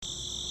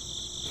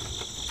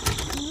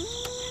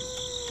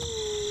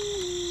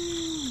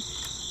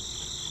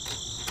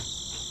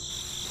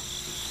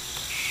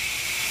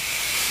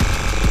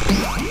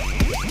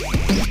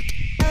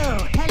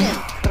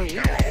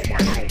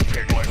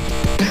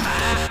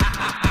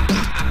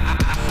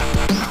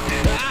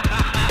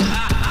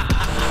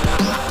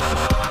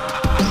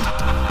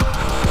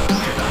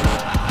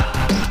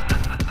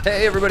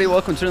Hey everybody,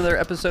 welcome to another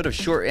episode of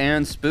Short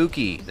and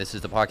Spooky. This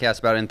is the podcast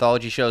about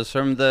anthology shows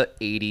from the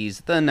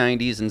 80s, the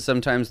 90s, and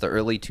sometimes the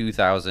early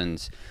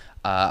 2000s.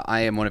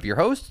 I am one of your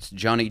hosts,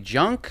 Johnny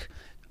Junk.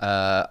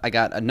 I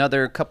got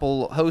another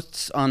couple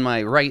hosts on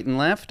my right and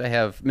left. I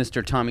have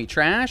Mr. Tommy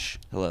Trash.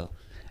 Hello.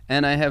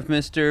 And I have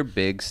Mr.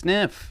 Big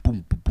Sniff.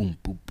 Boom, boom,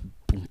 boom,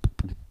 boom,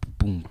 boom,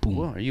 boom,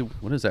 boom.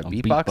 What is that,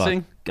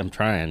 beatboxing? I'm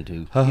trying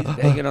to. He's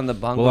banging on the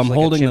bongos Well, I'm like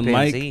holding a the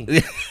mic.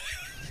 chimpanzee.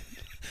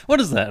 What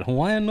is that?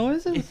 Hawaiian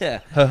noises? Yeah.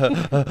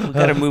 We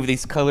gotta move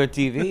these color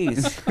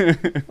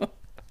TVs.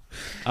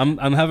 I'm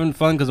having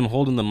fun because I'm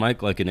holding the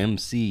mic like an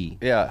MC.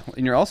 Yeah,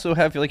 and you also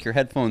have like your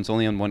headphones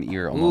only on one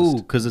ear almost.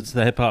 Ooh, because it's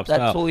the hip hop That's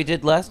style. what we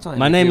did last time.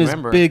 My if name you is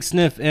remember. Big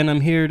Sniff, and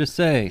I'm here to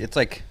say. It's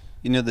like,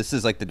 this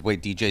is like the way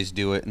DJs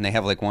do it, and they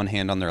have like one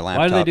hand on their laptop.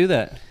 Why do they do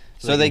that?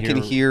 So they can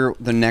hear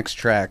the next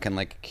track and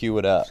like cue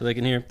it up. So they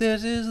can hear.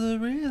 This is the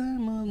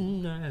rhythm of the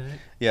night.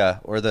 Yeah,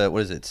 or the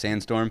what is it?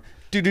 Sandstorm.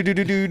 Or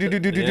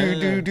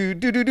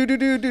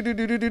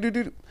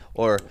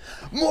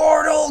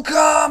Mortal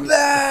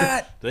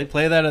Kombat. Do they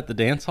play that at the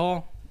dance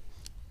hall?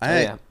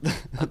 Yeah.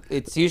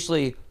 It's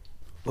usually,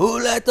 who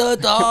let the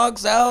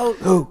dogs out?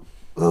 Who?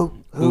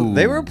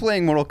 They were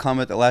playing Mortal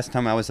Kombat the last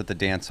time I was at the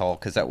dance hall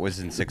because that was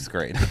in 6th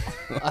grade.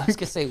 I was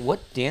gonna say,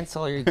 what dance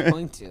hall are you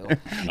going to?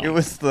 It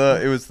was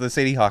the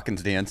Sadie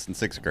Hawkins dance in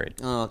 6th grade.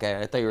 Oh, okay.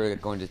 I thought you were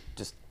going to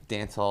just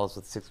dance halls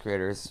with 6th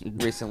graders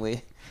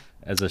recently.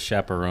 As a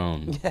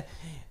chaperone.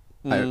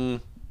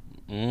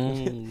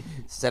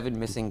 Seven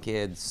missing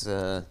kids.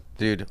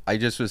 Dude, I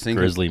just was thinking.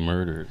 Grizzly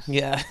murders.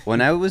 Yeah. When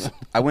I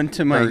went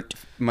to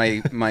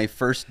my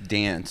first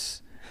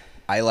dance,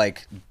 I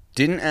like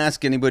didn't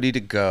ask anybody to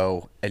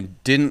go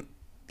and didn't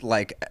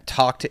like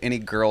talk to any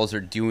girls or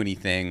do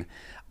anything.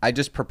 I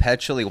just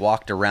perpetually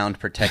walked around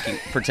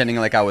pretending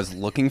like I was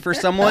looking for I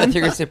someone. thought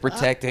you were gonna say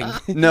protecting.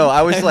 No,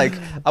 I was like,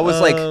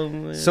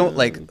 man. so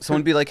like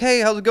someone would be like,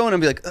 "Hey, how's it going?"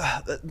 I'd be like,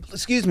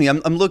 "Excuse me,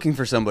 I'm looking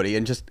for somebody,"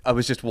 and I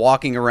was just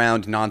walking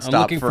around nonstop.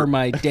 I'm looking for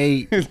my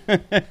date.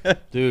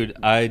 Dude,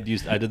 I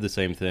did the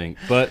same thing,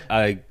 but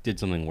I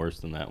did something worse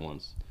than that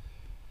once.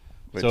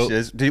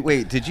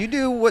 Did you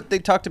do what they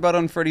talked about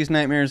on Freddy's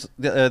Nightmares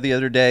the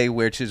other day,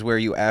 which is where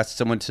you asked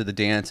someone to the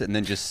dance and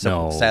then just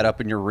sat up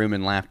in your room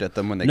and laughed at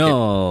them when they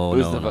No.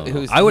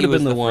 I would have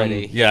been the one.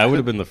 Freddy. Yeah, I would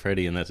have been the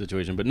Freddy in that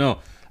situation. But no,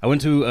 I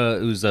went to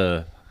it was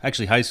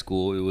actually high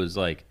school. It was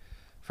like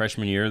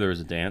freshman year. There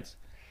was a dance.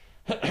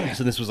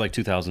 So this was like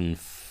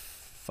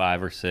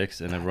 2005 or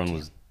 6, and everyone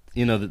was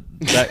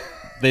that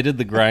they did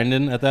the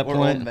grinding at that We're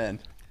point. old men.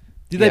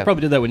 They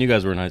probably did that when you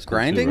guys were in high school.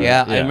 Grinding? Too,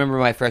 right? Yeah, I remember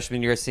my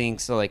freshman year seeing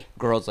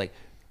girls like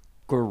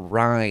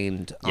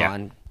grind Yeah.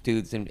 on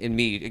dudes and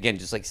me again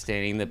just like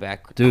standing in the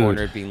back Dude.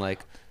 corner being like,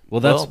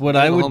 Well, that's what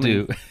I would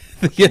do.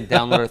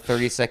 Download a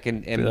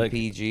 30-second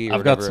MPG or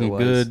I've got whatever some it was.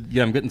 good.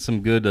 Yeah, I'm getting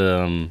some good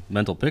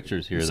mental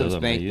pictures here. Some though, that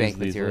I'm gonna spank use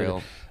these later.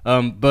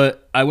 material.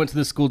 But I went to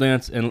this school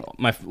dance, and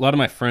a lot of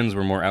my friends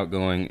were more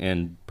outgoing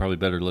and probably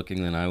better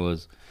looking than I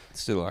was.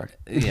 Still are.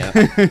 Yeah,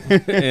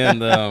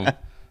 and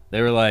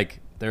they were like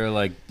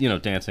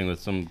dancing with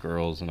some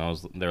girls, and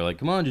they were like,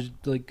 come on, just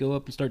like go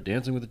up and start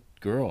dancing with a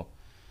girl.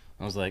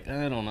 I was like,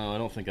 I don't know, I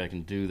don't think I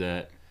can do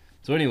that.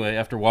 So anyway,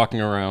 after walking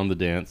around the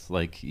dance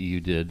like you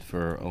did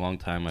for a long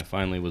time, I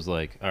finally was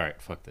like, all right,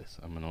 fuck this,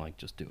 I'm gonna like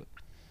just do it.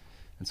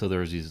 And so there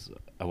was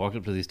I walked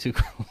up to these two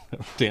girls that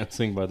were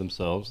dancing by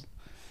themselves,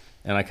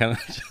 and I kind of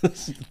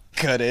just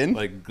Cut in.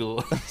 like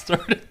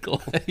started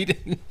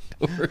gliding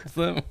towards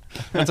them.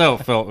 That's how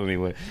it felt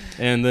anyway.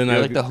 And then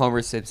You're like the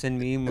Homer Simpson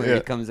meme where Yeah.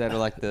 it comes out of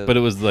like the. but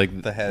it was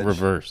like The hedge.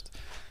 reversed.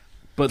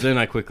 But then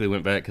I quickly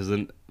went back because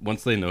then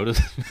once they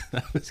noticed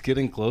I was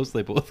getting close,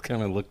 they both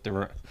kind of looked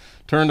around,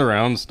 turned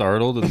around,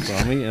 startled, and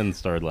saw me and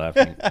started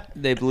laughing.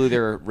 They blew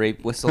their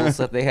rape whistles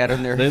that they had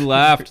on their. They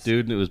laughed,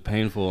 dude, and it was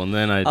painful. And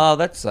then Oh,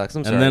 that sucks.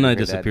 I'm sorry. and then to I hear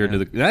that, disappeared man.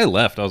 to the. I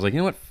left. I was like, you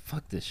know what?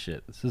 Fuck this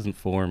shit. This isn't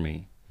for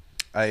me.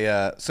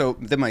 So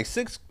then my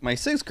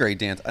sixth grade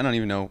dance. I don't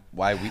even know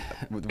why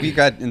we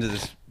got into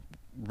this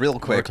real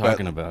quick. We're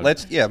talking but about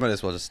let's might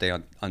as well just stay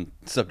on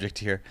subject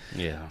here.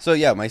 Yeah. So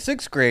yeah, my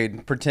 6th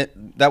grade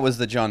pretend that was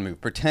the John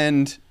move.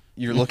 Pretend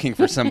you're looking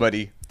for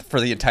somebody for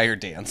the entire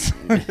dance.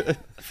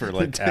 For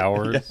like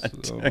hours.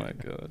 Yeah, Oh my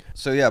god.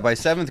 So yeah, by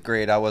 7th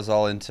grade I was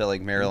all into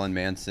like Marilyn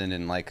Manson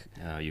and like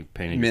You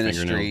painted your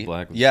ministry. fingernails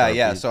black. With Yeah.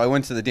 Sharpies. So I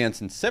went to the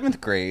dance in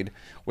 7th grade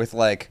with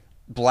like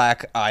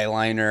black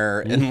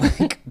eyeliner and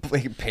like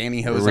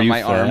pantyhose Were on you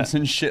my fat? arms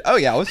and shit. Oh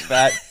yeah, I was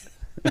fat.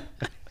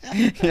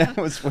 Yeah,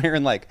 I was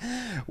wearing like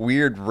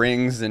weird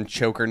rings and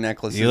choker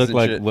necklaces. You look and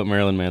like shit. what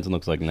Marilyn Manson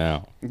looks like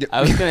now.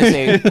 I was gonna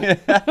say.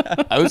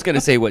 I was gonna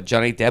say what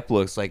Johnny Depp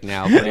looks like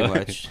now, pretty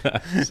much.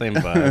 Same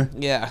vibe.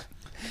 Yeah.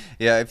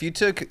 Yeah, if you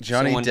took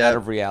Johnny Someone out Depp,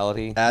 of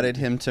reality. added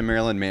him to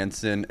Marilyn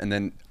Manson, and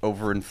then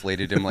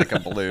overinflated him like a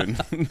balloon,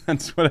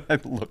 that's what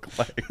I'd look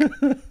like.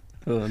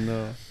 Oh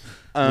no.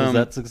 Was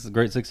that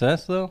great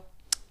success though?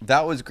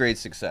 That was great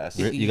success.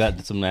 You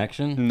got some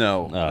action?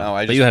 No, no,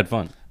 but you had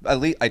fun. At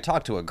least I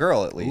talked to a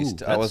girl. At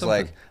least Ooh, I that's was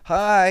something. like,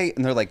 "Hi,"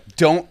 and they're like,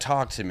 "Don't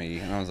talk to me,"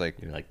 and I was like,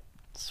 You're like,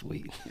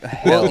 Sweet.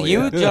 Well, Hell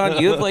you, yeah.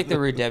 John, you have like the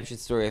redemption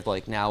story of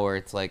like now where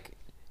it's like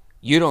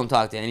you don't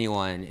talk to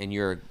anyone and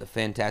you're a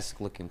fantastic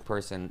looking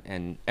person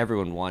and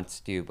everyone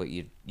wants you, but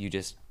you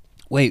just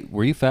Wait,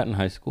 were you fat in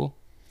high school?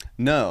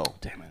 No.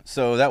 Damn it.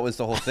 So that was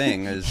the whole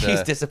thing. Is he's No,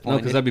 because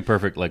disappointed. that'd be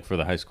perfect. Like for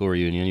the high school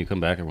reunion, you come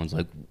back, everyone's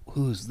like,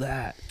 "Who's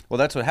that?" well,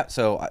 that's what happened.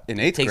 So in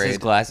eighth Takes his grade.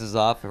 glasses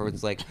off.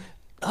 Everyone's like,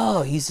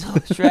 "Oh, he's so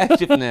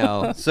attractive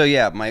now." So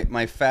yeah,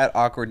 my fat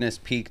awkwardness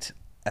peaked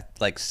at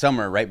like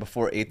summer right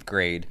before eighth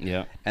grade.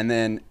 Yeah. And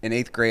then in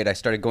eighth grade, I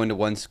started going to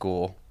one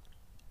school,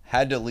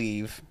 had to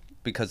leave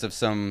because of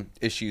some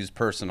issues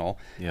personal.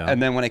 Yeah.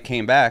 And then when I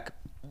came back,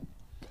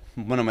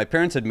 one of my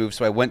parents had moved,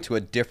 so I went to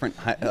a different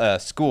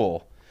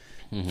school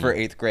for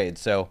eighth grade.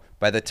 So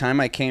by the time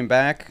I came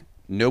back,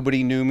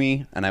 nobody knew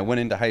me, and I went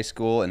into high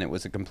school, and it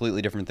was a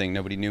completely different thing.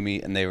 Nobody knew me,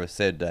 and they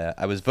said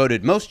I was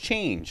voted most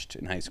changed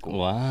in high school.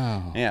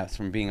 Wow. Yeah, it's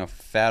from being a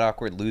fat,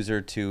 awkward loser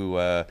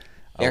to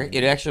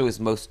It actually was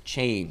most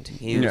chained.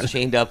 He was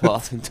chained up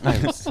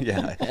oftentimes.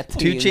 yeah. That's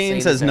Two the Chains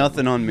insane has thing.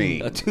 nothing on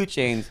me. 2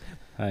 Chains.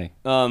 Hi.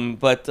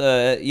 But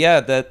yeah,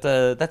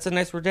 that's a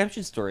nice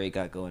redemption story you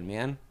got going,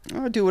 man.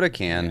 I'll do what I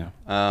can.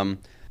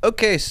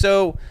 Okay,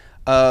 so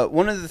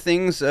one of the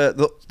things,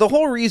 the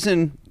whole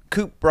reason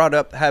Coop brought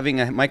up having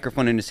a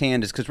microphone in his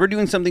hand is because we're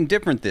doing something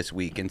different this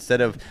week. Instead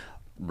of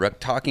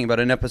talking about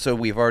an episode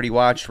we've already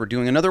watched, we're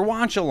doing another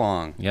watch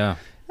along. Yeah.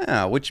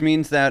 Yeah, which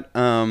means that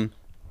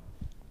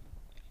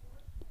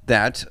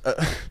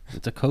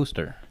It's a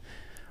coaster.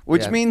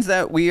 which Yeah. means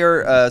that we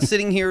are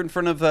sitting here in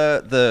front of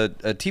the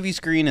TV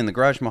screen in the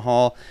Garage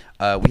Mahal.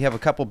 We have a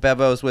couple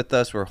bevos with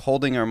us. We're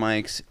holding our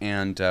mics,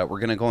 and we're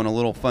going to go on a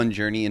little fun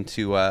journey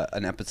into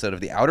an episode of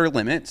The Outer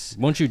Limits.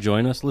 Won't you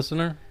join us,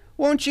 listener?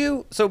 Won't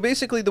you? So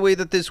basically the way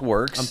that this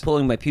works... I'm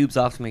pulling my pubes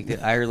off to make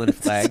the Ireland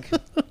flag.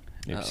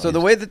 So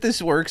the way that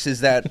this works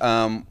is that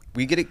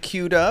we get it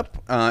queued up.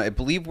 I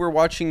believe we're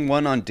watching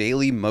one on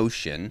Daily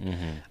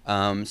Motion.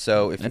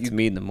 So if That's you...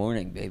 me in the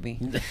morning, baby.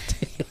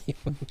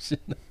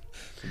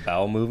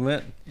 Bowel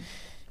movement.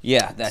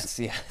 Yeah,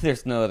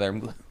 there's no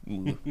other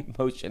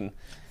motion.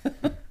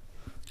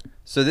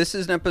 So this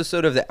is an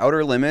episode of The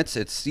Outer Limits.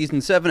 It's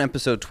season 7,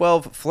 episode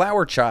 12,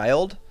 Flower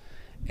Child.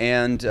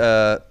 And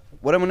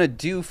what I'm going to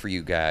do for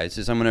you guys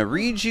is I'm going to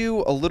read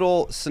you a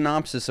little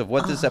synopsis of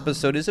what this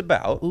episode is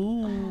about.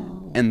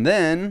 And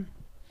then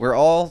we're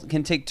all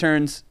can take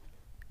turns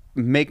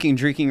making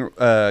drinking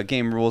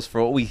game rules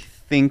for what we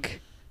think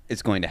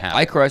is going to happen.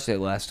 I crushed it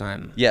last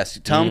time. Yes,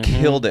 Tom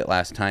killed it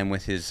last time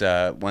with his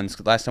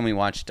ones. Last time we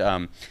watched,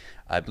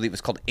 I believe it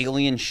was called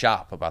Alien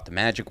Shop, about the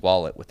magic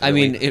wallet. With the I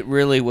mean, really- it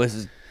really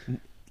was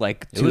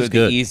like It two was of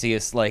good. the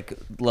easiest, like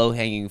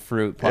low-hanging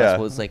fruit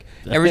possible. Yeah. It's like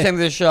every time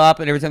there's a shop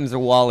and every time there's a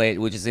wallet,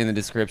 which is in the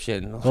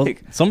description. Well,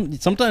 Like,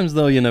 sometimes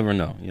though you never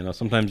know. You know,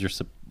 sometimes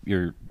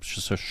you're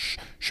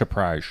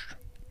surprised.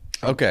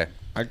 okay.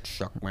 I'd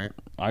suck my.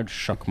 I'd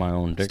shuck my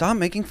own dick. Stop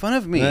making fun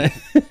of me.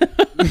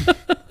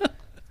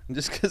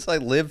 Just because I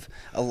live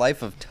a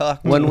life of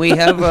tucked. When we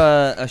have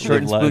a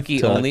short and Life spooky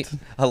tucked. only,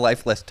 A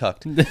life less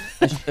tucked.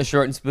 a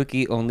short and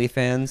spooky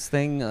OnlyFans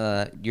thing,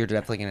 you're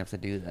definitely gonna have to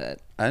do that.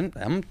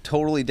 I'm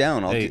totally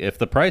down. Hey, if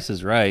the price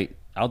is right,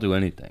 I'll do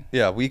anything.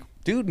 Yeah,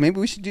 dude, maybe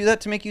we should do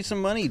that to make you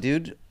some money,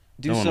 dude.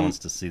 Do No one some, wants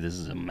to see this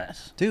is a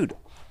mess. dude.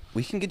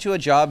 We can get you a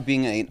job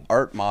being an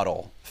art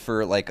model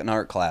for like an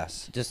art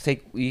class. Just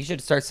take. You should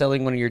start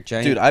selling one of your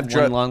giant, Dude, I've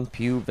one long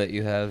pube that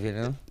you have. You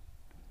know.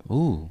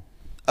 Ooh.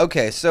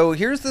 Okay, so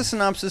here's the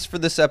synopsis for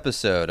this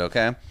episode,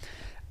 okay?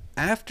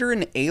 After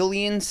an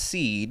alien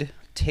seed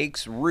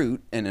takes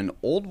root in an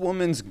old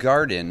woman's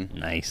garden,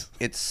 Nice.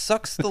 it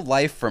sucks the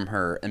life from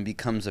her and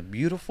becomes a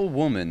beautiful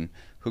woman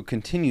who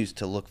continues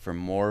to look for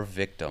more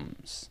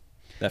victims.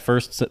 That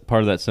first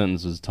part of that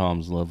sentence was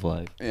Tom's love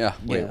life. Yeah,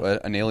 wait, Yeah.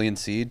 what? An alien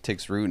seed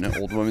takes root in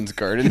an old woman's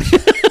garden?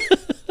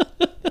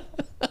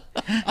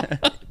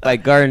 By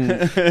garden,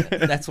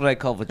 that's what I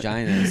call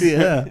vaginas.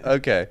 Yeah.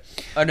 Okay.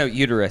 Oh no,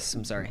 uterus.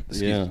 I'm sorry.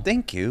 Yeah.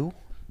 Thank you.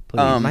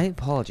 My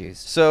apologies.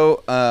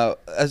 So,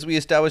 as we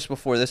established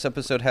before, this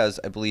episode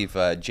has, I believe,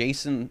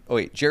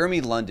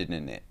 Jeremy London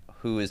in it,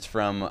 who is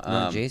from...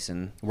 No,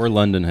 Jason. We're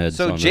London heads.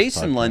 So on this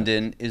Jason podcast.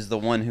 London is the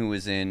one who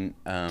was in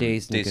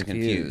Dazed and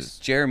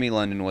Confused. Jeremy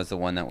London was the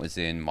one that was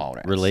in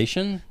Mallrats.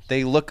 Relation?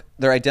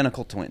 They're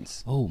identical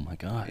twins. Oh my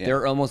god. Yeah.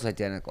 They're almost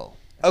identical.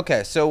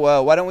 Okay,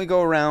 so why don't we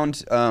go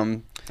around?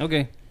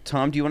 Okay.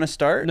 Tom, do you want to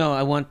start? No,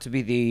 I want to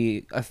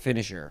be a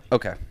finisher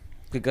Okay.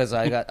 because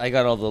I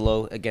got all the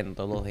low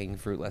hanging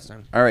fruit last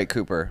time. All right,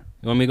 Cooper.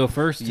 You want me to go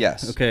first?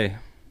 Yes. Okay.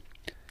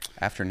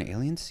 After an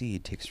alien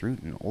seed takes root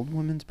in an old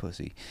woman's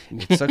pussy,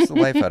 it sucks the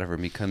life out of her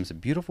and becomes a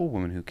beautiful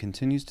woman who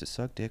continues to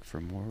suck dick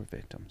for more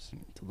victims.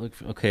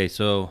 Okay,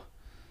 so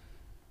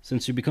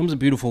since she becomes a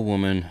beautiful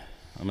woman,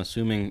 I'm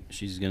assuming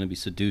she's going to be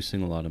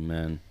seducing a lot of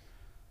men.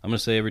 I'm going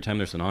to say every time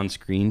there's an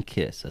on-screen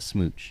kiss, a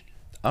smooch.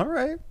 All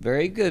right.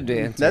 Very good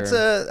answer. That's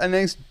a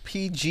nice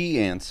PG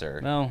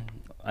answer. Well,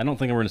 I don't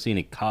think we're going to see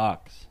any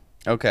cocks.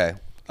 Okay.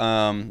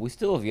 We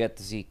still have yet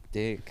to see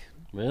dick.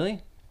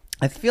 Really?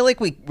 I feel like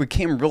we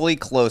came really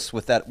close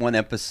with that one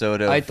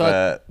episode of I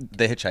thought-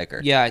 The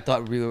Hitchhiker. Yeah,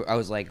 I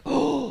was like,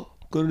 oh,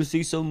 going to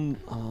see some.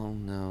 Oh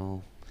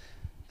no.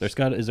 Is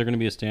there going to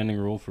be a standing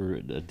rule for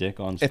a dick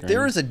on screen? If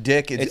there is a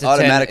dick, it's a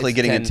automatically 10,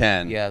 getting it's a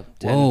 10. Yeah.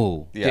 10.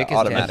 Whoa. Yeah, Dick is 10. A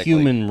automatically.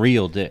 human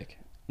real dick,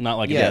 not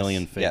like Yes, an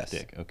alien fake yes.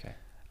 dick. Okay.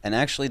 And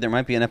actually, there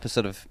might be an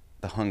episode of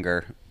The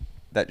Hunger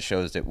that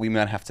shows it. We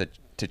might have to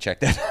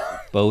check that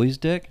out. Bowie's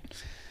dick?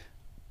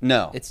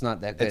 No. It's not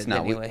that good It's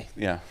not. anyway.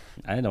 Yeah.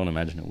 I don't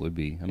imagine it would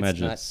be.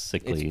 Imagine it's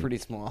sickly. It's pretty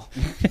small.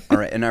 All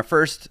right. And our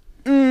first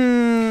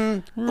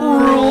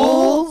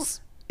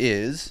rules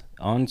is...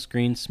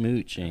 On-screen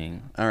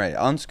smooching. All right,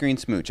 on-screen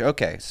smooch.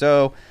 Okay,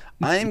 so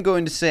I'm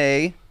going to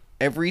say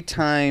every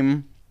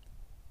time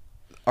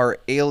our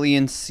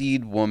alien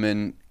seed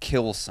woman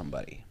kills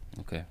somebody.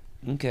 Okay.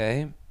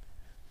 Okay.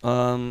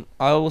 I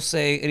will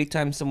say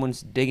anytime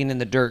someone's digging in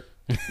the dirt.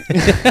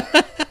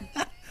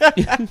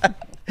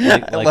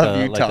 Like, I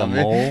love you, like Tommy.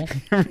 a mole.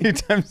 Every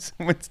time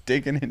someone's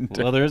digging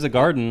into Well, there is a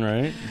garden,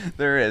 right?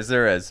 there is.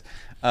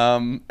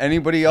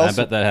 Anybody else?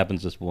 I bet that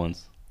happens just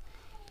once.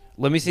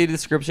 Let me see the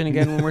description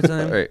again one more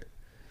time. All right.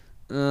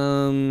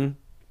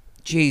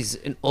 Geez,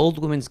 an old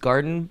woman's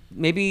garden.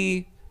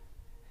 Maybe.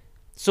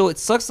 So it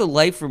sucks the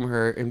life from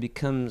her and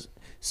becomes.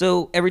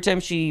 So every time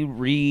she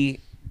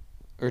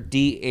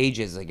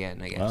de-ages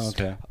again, I guess. Oh,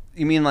 okay.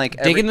 You mean like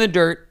Digging in the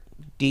dirt,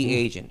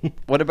 de-aging.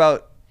 what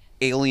about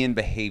alien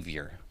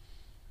behavior?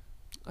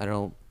 I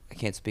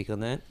can't speak on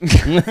that.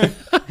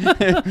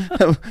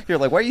 You're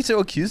like, why are you so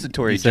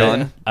accusatory, You said,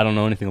 John? I don't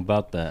know anything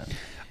about that.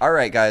 All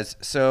right, guys.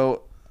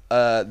 So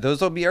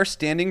those will be our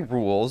standing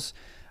rules.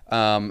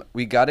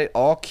 We got it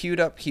all queued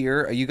up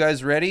here. Are you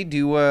guys ready?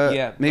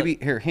 Yeah, Maybe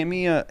here. Hand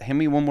me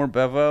one more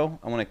bevo.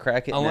 I want to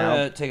crack it I now.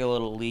 want to take a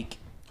little leak.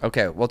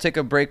 Okay, we'll take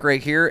a break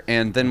right here,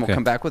 and then we'll Okay.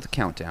 come back with a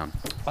countdown.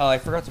 Oh, I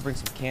forgot to bring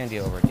some candy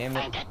over. Damn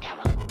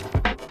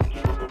it.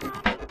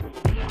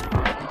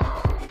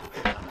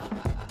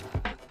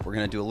 We're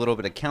gonna do a little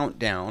bit of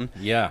countdown.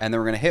 Yeah. And then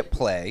we're gonna hit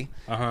play.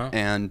 Uh-huh.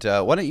 And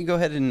why don't you go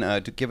ahead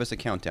and give us a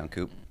countdown,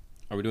 Coop?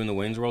 Are we doing the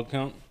Wayne's World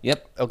count?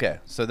 Yep. Okay.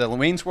 So the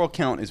Wayne's World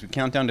count is we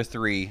count down to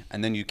 3,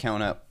 and then you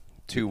count up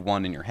to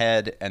 1 in your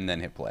head, and then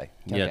hit play.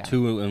 Yeah, Okay.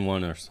 2 and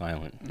 1 are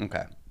silent.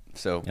 Okay.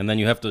 So And then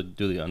you have to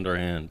do the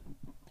underhand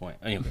point.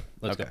 Anyway,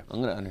 let's okay.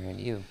 I'm going to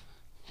underhand you.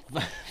 go.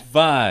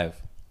 5,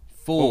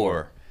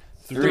 4,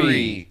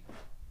 3,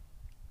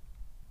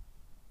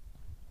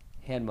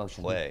 Hand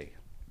motion. play.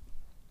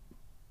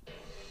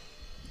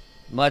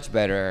 Much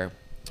better.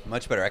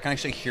 Much better. I can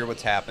actually hear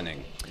what's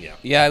happening. Yeah.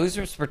 Yeah, I was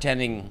just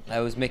pretending. I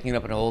was making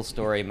up a whole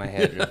story in my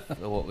head of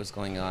what was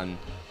going on.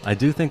 I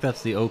do think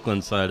that's the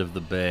Oakland side of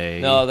the bay.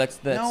 No,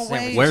 that's No San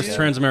way, Francisco. Where's dude.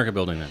 Transamerica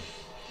building then?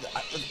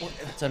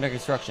 It's under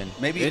construction.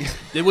 Maybe.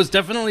 It was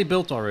definitely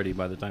built already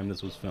by the time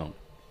this was filmed.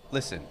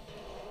 Listen,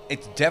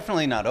 it's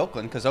definitely not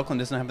Oakland because Oakland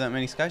doesn't have that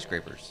many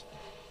skyscrapers.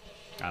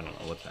 I don't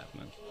know what's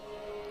happening.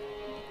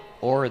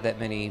 Or that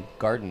many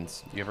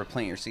gardens. You ever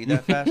plant your seed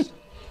that fast?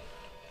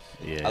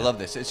 Yeah. I love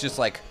this. It's just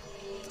like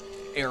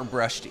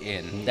airbrushed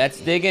in.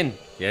 That's digging.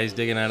 Yeah, he's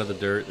digging out of the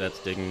dirt. That's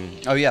digging.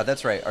 Oh yeah,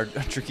 that's right. Our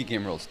tricky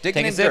game rules. Digging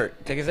Take a in sip.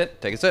 dirt. Take a sip.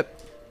 Take a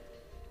sip.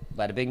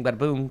 Bada bing, bada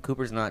boom.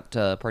 Cooper's not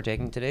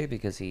partaking today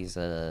because he's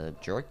a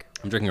jerk.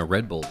 I'm drinking a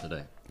Red Bull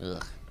today.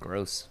 Ugh,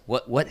 gross.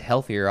 What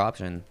healthier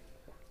option?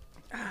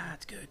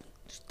 That's good.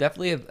 Just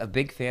definitely a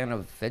big fan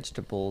of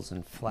vegetables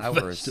and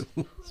flowers.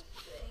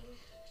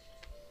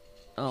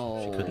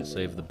 Oh. Couldn't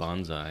save the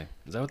bonsai.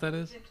 Is that what that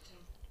is?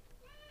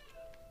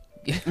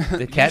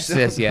 The cat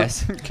says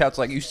yes. Cat's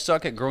like, you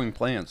suck at growing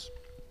plants.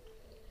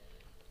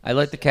 I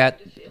like the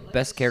cat.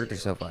 Best character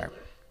so far.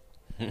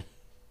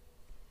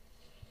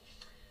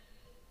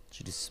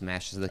 She just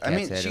smashes the cat's I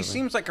mean, head she over.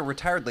 seems like a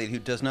retired lady who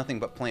does nothing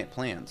but plant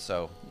plants.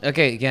 So,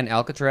 Okay, again,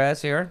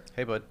 Alcatraz here.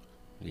 hey, bud.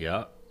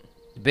 Yeah.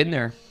 Been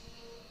there.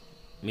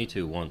 Me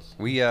too, once.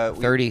 We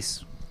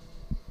 30s.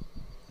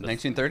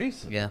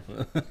 1930s. Yeah.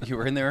 You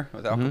were in there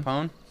with Al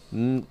Capone,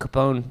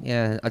 Capone.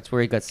 Yeah, that's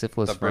where he got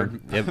syphilis the from.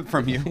 bird Yep.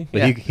 from you. But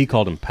Yeah. he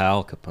called him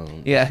Pal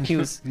Capone. Yeah, he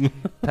was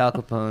Pal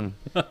Capone.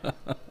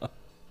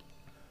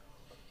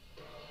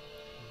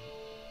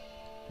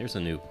 Here's a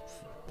new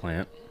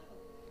plant.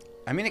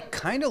 I mean, it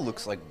kind of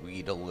looks like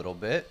weed a little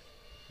bit.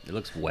 It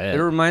looks It wet.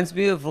 reminds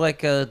me of like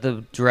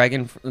the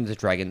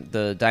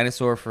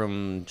dinosaur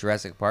from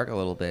Jurassic Park a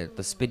little bit,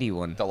 the spitty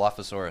one,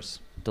 Dilophosaurus.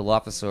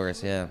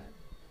 Dilophosaurus. Yeah.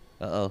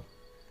 Uh-oh,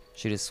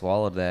 she just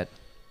swallowed that.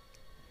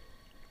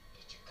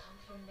 Did you come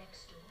from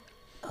next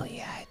door? Oh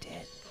yeah, I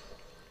did.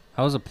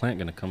 How is a plant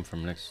going to come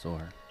from next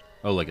door?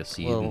 Oh, like a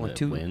seed in Well,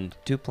 the wind?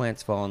 two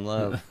plants fall in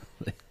love.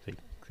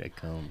 they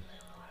come.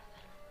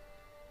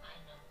 I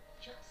know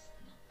just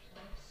the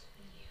place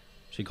for you.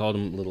 She called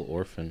him Little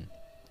Orphan.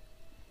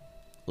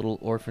 Little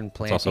orphan That's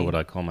plant. also what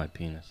I call my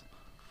penis.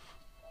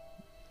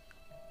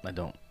 I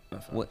don't. I'm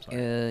What?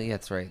 sorry. Yeah,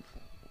 that's right.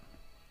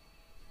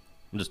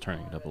 I'm just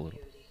turning it up a little.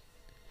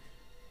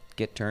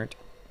 Get turned.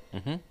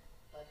 Mm-hmm.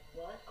 But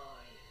what are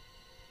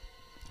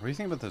What do you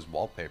think about this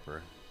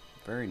wallpaper?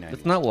 Very nice.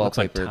 It's not Looks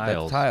like wallpaper.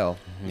 tiles. That's tile.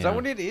 Is that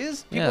what it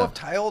is? People Yeah. have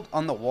tiled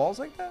on the walls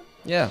like that?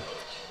 Yeah.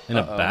 In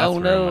a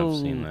bathroom, no. I've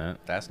seen that.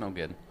 That's no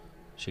good.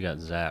 She got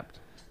zapped.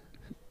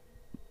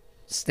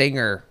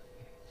 Stinger.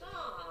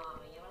 Oh,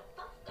 you're a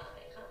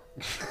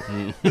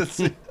tough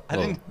guy, huh? I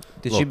didn't.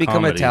 Did she Little become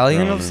comedy Italian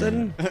thrown all of a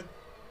in sudden?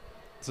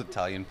 It's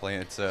Italian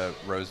plant. It's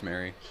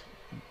Rosemary.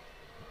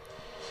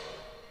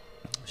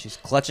 She's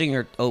clutching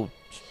her. Oh,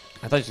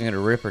 I thought she was gonna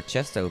rip her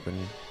chest open.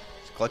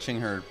 She's clutching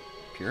her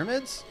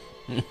pyramids.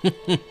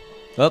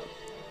 Oh,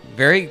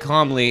 very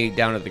calmly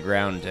down to the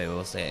ground, I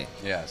will say.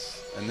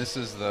 Yes, and this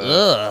is the.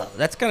 Ugh,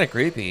 that's kind of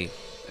creepy.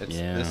 It's,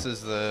 Yeah. This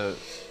is the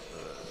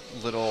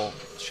little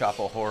shop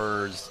of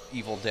horrors,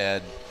 Evil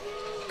Dead,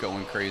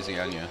 going crazy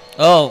on you.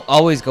 Oh,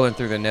 always going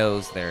through the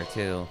nose there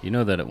too. You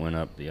know that it went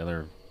up the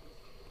other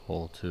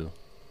hole too.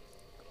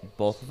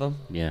 Both of them.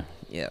 Yeah.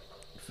 Yeah.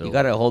 Phil. You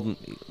gotta hold 'em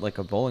like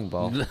a bowling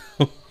ball.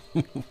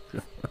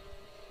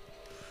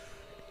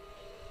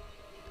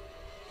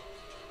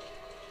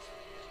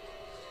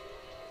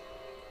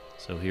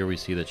 So here we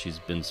see that she's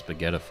been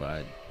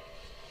spaghettified.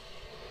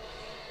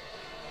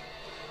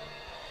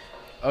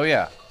 Oh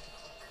yeah.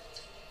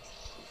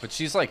 But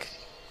she's like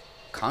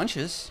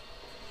conscious.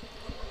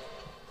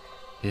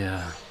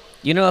 Yeah.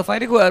 You know, if I had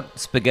to go out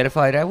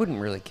spaghettified, I wouldn't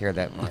really care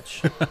that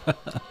much.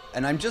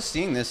 And I'm just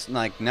seeing this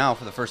like now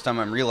for the first time.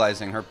 I'm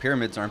realizing her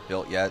pyramids aren't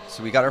built yet.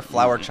 So we got our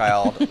flower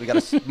child, we got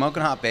a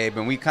smoking hot babe,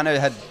 and we kind of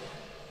had.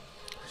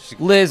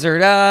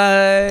 Lizard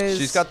eyes.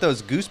 She's got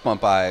those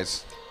goosebump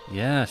eyes.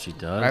 Yeah, she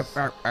does.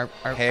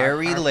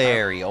 Hairy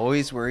Larry,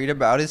 always worried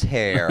about his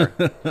hair.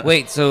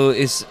 Wait, so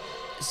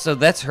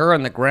that's her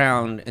on the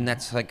ground, and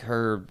that's like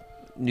her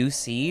new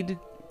seed.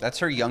 That's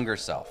her younger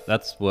self.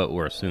 That's what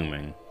we're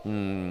assuming.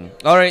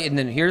 All right, and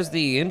then here's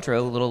the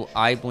intro, little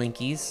eye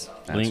blinkies.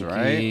 That's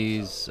right.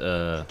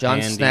 Blinkies,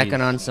 John's Andes.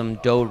 snacking on some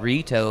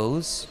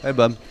Doritos. Hey,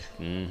 bub.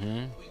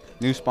 Mm-hmm.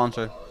 New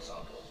sponsor.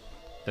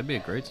 That'd be a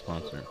great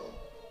sponsor.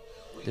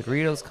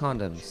 Doritos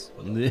condoms.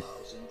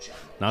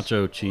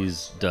 Nacho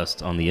cheese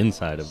dust on the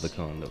inside of the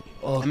condom.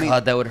 Oh I mean,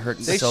 God, that would hurt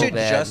They so should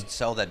bad. just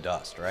sell that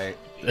dust, right?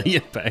 Yeah,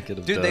 packet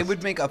of Dude, dust. they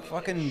would make a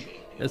fucking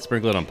Yeah,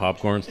 sprinkle it on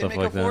popcorn, stuff make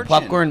a like that. fortune.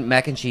 Popcorn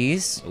mac and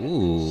cheese.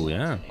 Ooh,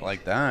 yeah.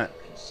 like that.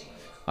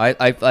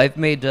 I've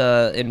made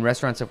in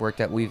restaurants I've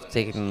worked at. We've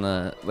taken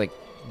like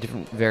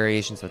different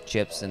variations of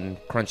chips and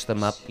crunched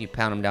them up. You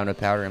pound them down to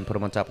powder and put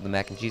them on top of the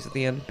mac and cheese at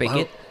the end. Bake Well,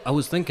 it. I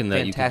was thinking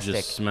that you Fantastic. could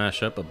just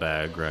smash up a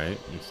bag, right?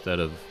 Instead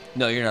of.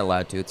 No, you're not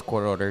allowed to. It's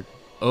court ordered.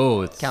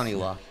 Oh, it's County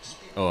law.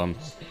 Oh,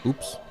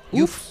 oops.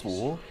 You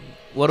fool.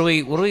 What are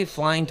we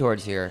flying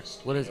towards here?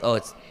 What is? Oh,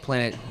 it's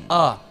planet.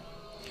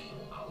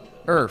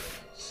 Earth.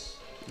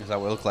 Is that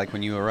what it looked like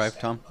when you arrived,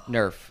 Tom?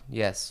 Nerf.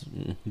 Yes.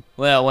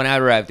 Well, when I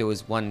arrived, it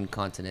was one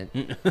continent.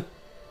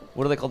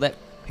 What do they call that?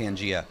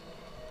 Pangea.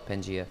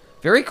 Pangea.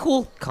 Very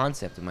cool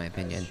concept, in my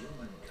opinion.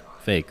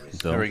 Fake.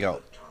 Though. There we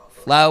go.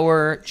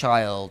 Flower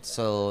child.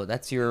 So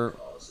that's your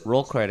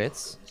roll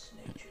credits.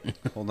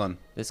 Hold on.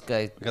 This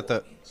guy. I got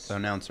the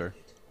announcer.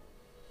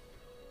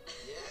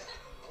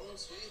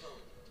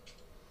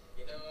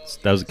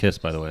 That was a kiss,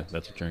 by the way.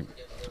 That's a drink.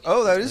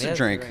 Oh, that is Yeah, a it's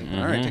a drink. drink.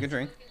 All right, take a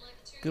drink.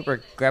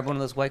 Cooper, grab one of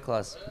those White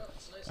Claws.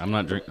 I'm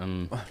not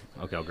drinking.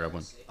 Okay, I'll grab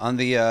one. On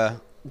the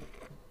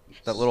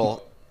that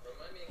little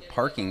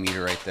parking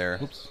meter right there,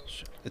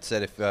 Oops. it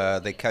said if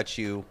they catch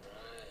you,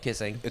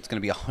 Kissing. it's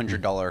going to be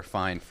 $100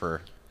 fine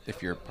for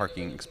if your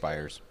parking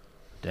expires.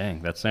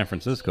 Dang, that's San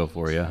Francisco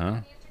for you, huh?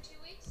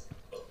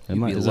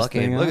 You'd be Is this lucky.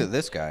 thing Look on? at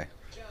this guy.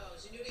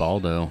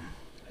 Baldo.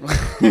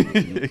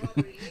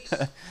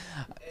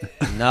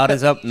 Not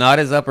his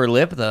upper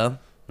lip though.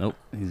 Nope,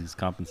 he's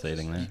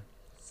compensating there.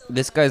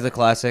 This guy's the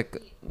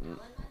classic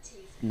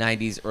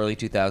 90s, early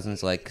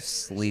 2000s, like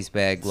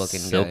sleazebag looking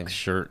Silk guy.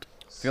 shirt.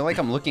 I feel like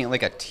I'm looking at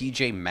like a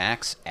TJ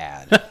Maxx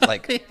ad.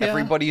 Like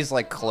everybody's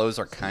like clothes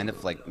are kind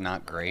of like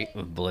not great.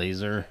 With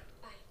blazer.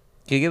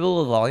 Can you give it a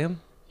little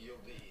volume?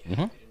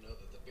 Mm-hmm.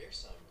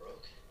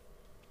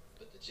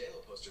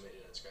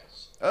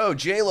 Oh,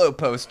 J-Lo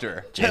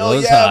poster.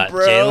 J-Lo's Hell yeah, hot.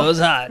 bro. J-Lo's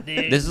hot,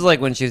 dude. This is like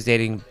when she was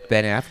dating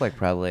Ben Affleck,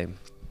 probably.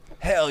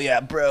 Hell yeah,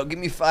 bro. Give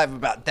me 5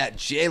 about that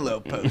J-Lo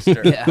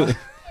poster. Yeah.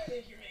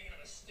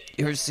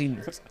 You ever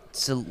seen,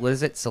 what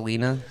is it,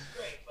 Selena?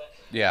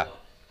 Yeah.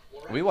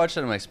 We watched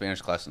it in my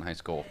Spanish class in high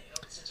school.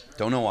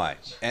 Don't know why.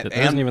 And,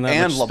 There isn't even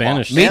that much La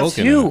Spanish Bamba. Me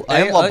spoken. too.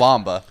 And La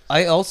Bamba.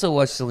 I also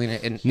watched Selena,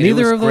 and it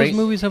Neither was of those great.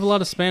 movies have a lot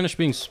of Spanish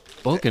being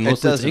spoken. It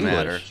Most of it's doesn't English.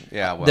 matter.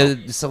 Yeah, well.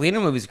 The Selena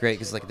movie's great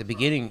because, like, at the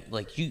beginning,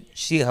 like, you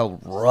see how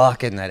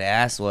rocking that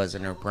ass was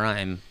in her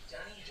prime.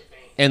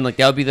 And, like,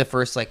 that would be the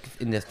first, like,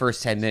 in the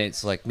first 10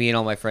 minutes, like, me and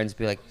all my friends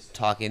be, like,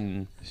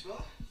 talking,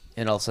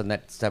 and all of a sudden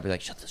that stuff be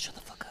like, shut the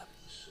fuck up.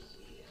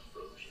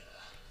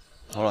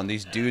 Hold on,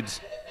 these dudes.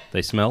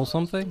 They smell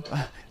something?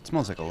 It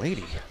smells like a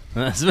lady.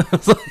 That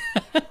smells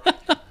like-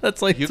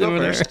 That's like You go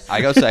doing first.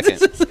 I go second.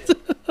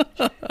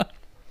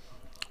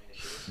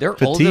 They're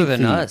Petite older than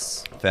feet.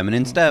 us.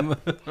 Feminine step.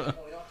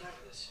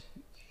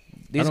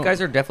 These don't-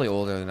 guys are definitely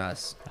older than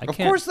us. Of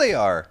course they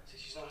are.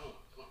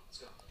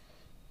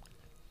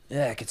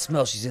 Yeah, I can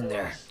smell she's in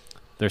there.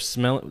 They're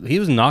He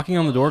was knocking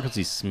on the door because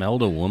he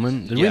smelled a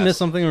woman. Did we Yes. miss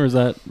something, or is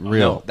that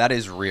real? No, that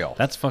is real.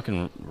 That's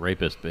fucking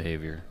rapist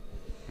behavior.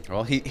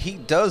 Well, he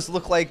does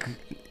look like,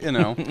 you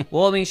know.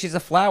 Well, I mean, she's a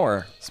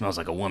flower. Smells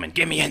like a woman.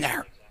 Get me in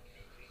there.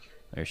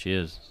 There she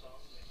is.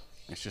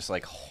 It's just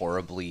like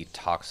horribly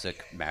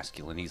toxic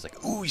masculine. He's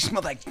like, ooh, you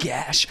smell that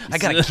gash. I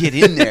gotta get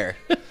in there.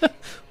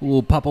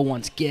 Ooh, Papa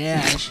wants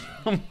gash.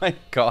 Oh my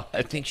god.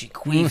 I think she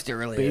queefed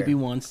earlier. Baby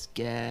wants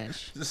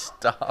gash.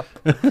 Stop.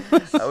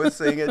 I was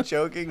saying it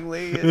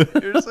jokingly, and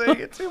you're saying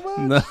it too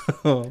much.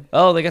 No.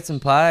 Oh, they got some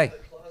pie.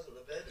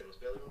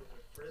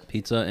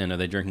 Pizza, and are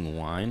they drinking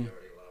wine?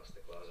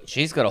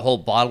 She's got a whole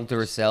bottle to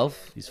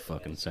herself. These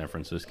fucking San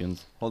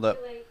Franciscans. Hold up.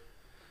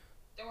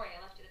 Don't worry,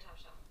 I left you the top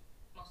shelf.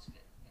 Most of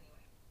it, anyway.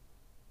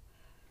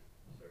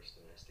 First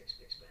domestic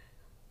speaks back.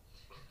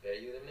 Better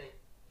you than me.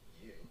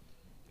 You.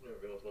 You've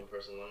never been with one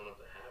person long enough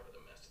to have a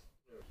domestic.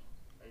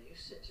 Are you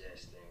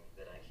suggesting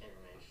that I can't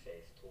remain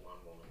faithful to one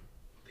woman?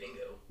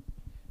 Bingo.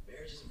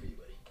 Marriage isn't for you,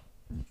 buddy.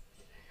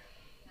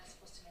 You're not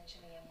supposed to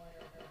mention the M word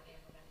ever again,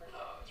 remember?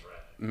 Oh, that's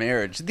right.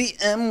 Marriage. The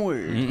M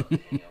word. Hang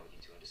out with you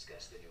two and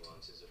discuss the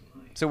nuances of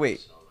my So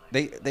wait,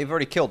 they've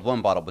already killed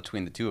one bottle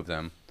between the two of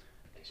them.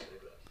 Thanks for the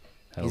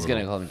glove. He's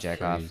gonna call him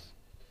jack off. Jealous?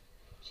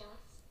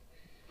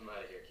 I'm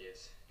out of here,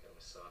 kids. Got my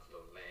soft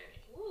little Lanny.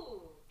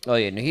 Ooh. Oh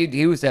yeah, no,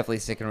 he was definitely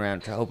sticking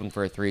around, hoping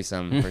for a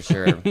threesome for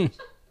sure.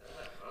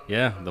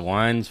 Yeah, the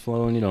wine's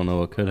flowing. You don't know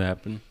what could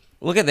happen.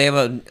 Look at they have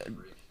a Thanks,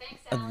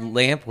 a Alan.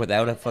 lamp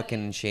without a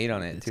fucking shade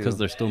on it It's too. because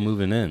they're still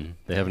moving in.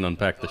 They haven't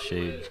unpacked the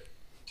shade.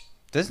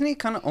 Doesn't he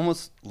kind of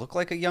almost look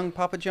like a young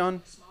Papa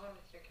John? Smaller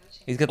with your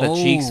coaching. He's got the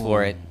cheeks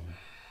for it.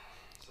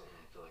 So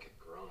I feel like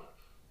a grown up.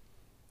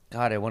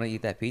 God, I want to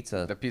eat that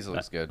pizza. That pizza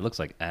looks good. It looks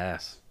like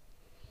ass.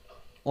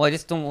 Well, I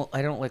just don't.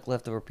 I don't like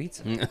leftover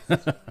pizza. Coming up.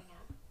 Whereas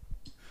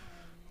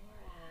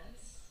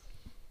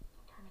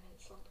a permanent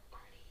slumber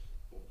party.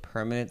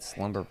 Permanent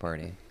slumber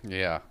party.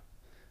 Yeah.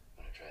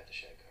 When I tried the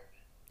shag carpet.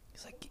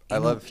 He's like, I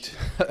love He's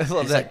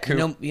that like,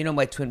 coop. you know,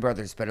 my twin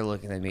brother's better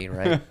looking than me,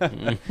 right?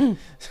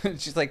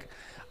 She's like,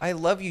 I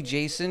love you,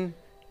 Jason.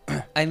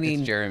 I mean,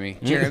 It's Jeremy.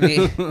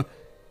 Jeremy.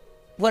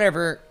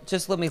 Whatever.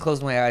 Just let me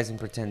close my eyes and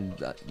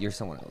pretend you're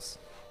someone else.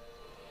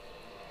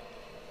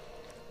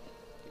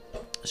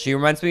 She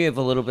reminds me of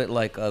a little bit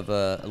like of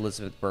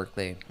Elizabeth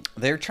Berkley.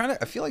 They're trying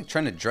to. I feel like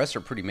trying to dress her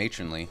pretty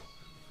matronly.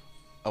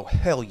 Oh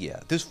hell yeah!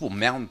 This fool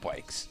mountain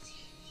bikes.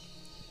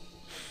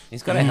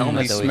 He's got a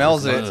helmet He though.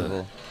 smells it.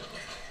 Uh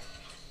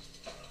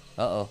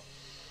oh.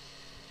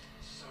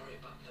 Sorry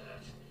about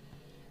that.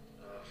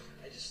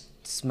 I just.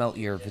 Smelt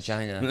your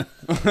vagina.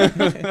 Got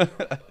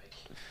a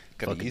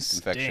Fucking yeast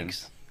infection.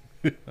 stinks.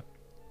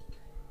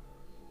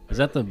 Is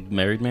that the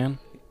married man?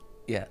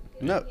 Yeah.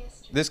 No,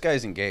 this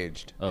guy's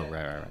engaged. Oh,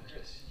 right.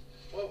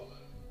 Whoa.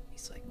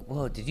 He's like,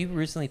 whoa, did you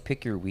recently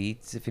pick your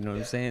weeds, if you know what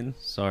I'm saying?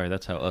 Sorry,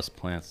 that's how us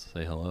plants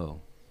say hello.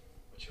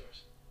 What's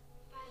yours?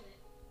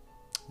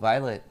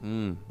 Violet.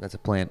 That's a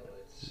plant.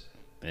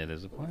 It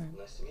is a plant.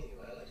 Nice to meet you,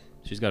 Violet.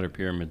 She's got her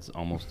pyramids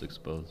almost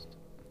exposed.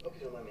 Hope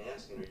you don't mind me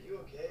asking, are you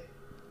okay?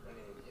 I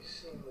mean, you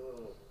seem a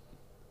little.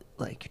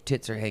 Like your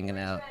tits are hanging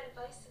out. Ride a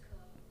bicycle.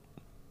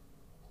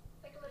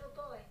 Like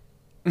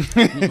a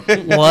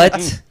little boy.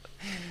 What?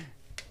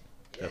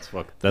 That's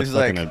fucking He's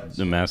like,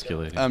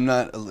 emasculating. I'm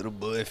not a little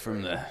boy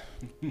from the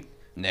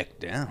neck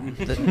down.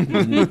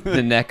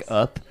 The neck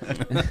up.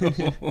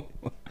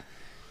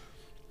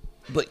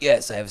 But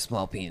yes, I have a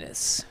small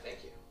penis.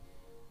 Thank you.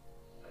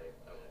 I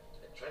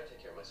try to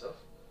take care of myself.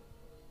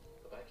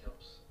 The bike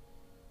helps.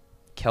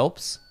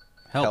 Kelps?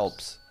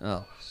 Helps.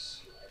 Oh.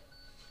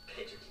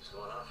 Pager keeps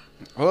going off.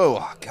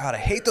 Oh God, I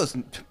hate those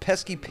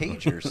pesky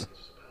pagers.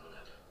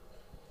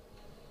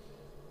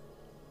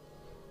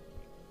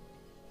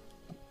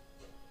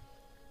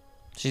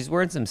 She's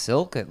wearing some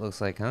silk, it looks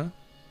like, huh?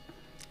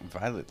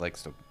 Violet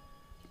likes to.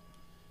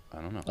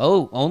 I don't know.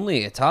 Oh,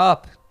 only a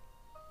top.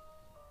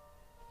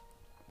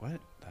 What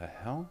the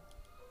hell?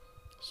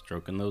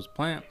 Stroking those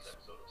plants.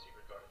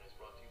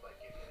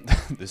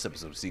 This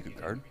episode of Secret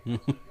Garden.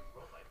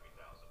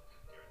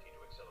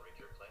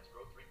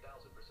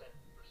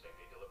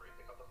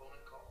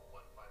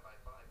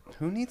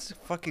 Who needs to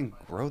fucking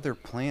grow their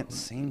plants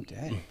same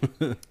day?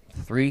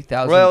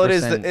 3,000%. Well,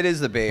 it is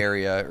the Bay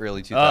Area,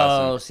 early 2000s.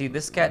 Oh, see,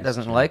 this cat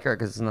doesn't like her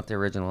because it's not the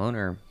original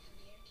owner.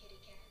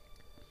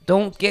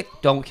 Don't kill.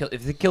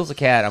 If it kills a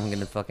cat, I'm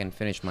gonna fucking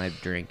finish my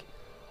drink.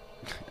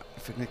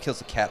 If it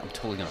kills a cat, I'm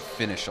totally gonna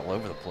finish all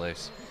over the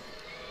place.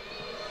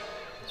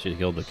 She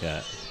killed the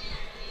cat.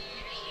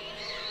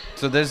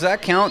 So does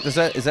that count? Does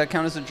that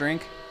count as a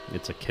drink?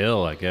 It's a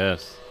kill, I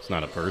guess. It's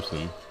not a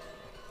person.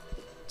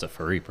 It's a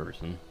furry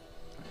person.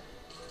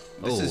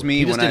 This Oh, is me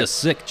He just when did I. a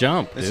sick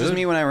jump. This dude. is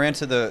me when I ran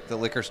to the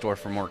liquor store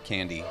for more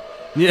candy.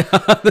 Yeah,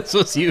 this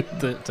was you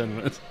 10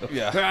 minutes ago.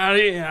 Yeah.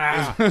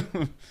 Yeah.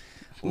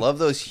 Love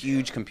those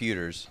huge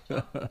computers. I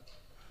would have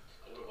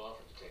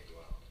offered to take you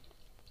out.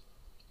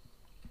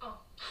 Oh.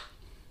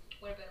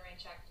 Would have been a rain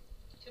check.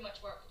 Too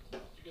much work.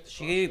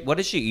 What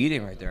is she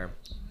eating right there?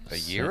 A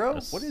gyro?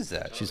 What is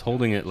that? She's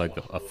holding it like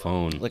a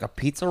phone. Like a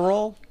pizza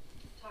roll?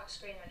 Talk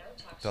screen or no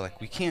talk They're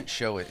like, we can't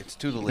show it. It's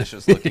too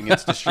delicious looking.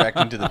 It's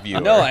distracting to the viewer.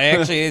 No, it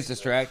actually is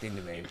distracting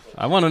to me.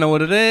 I want to know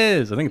what it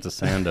is. I think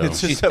it's a Sando. It's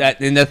just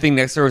And the thing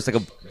next to her is like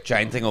a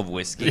giant thing of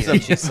whiskey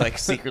that she's like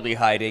secretly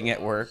hiding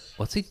at work.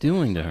 What's he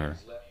doing to her?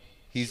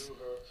 he's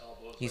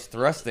He's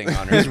thrusting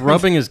on He's her.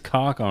 rubbing his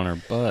cock on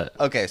her butt.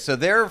 okay. So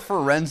they're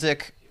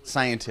forensic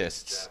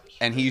scientists,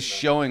 and he's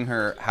showing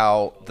her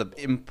how the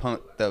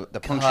puncture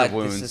God,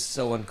 wounds. this is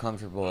so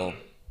uncomfortable.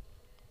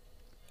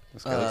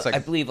 This guy looks like I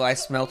believe I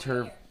smelt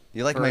her.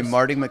 you like my first.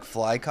 Marty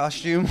McFly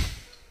costume.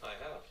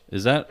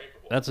 Is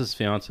that's his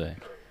fiance?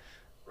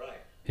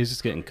 He's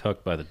just getting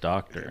cucked by the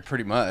doctor.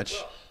 Pretty much.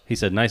 He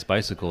said, "Nice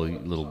bicycle, you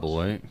little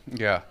boy."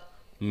 Yeah.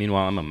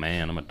 Meanwhile, I'm a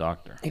man. I'm a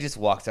doctor. He just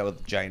walks out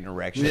with a giant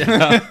erection.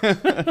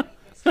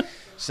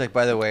 She's like,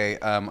 by the way,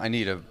 I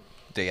need a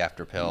day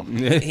after pill.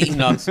 He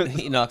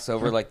knocks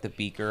over like the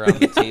beaker on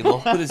the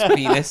table with his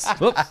penis.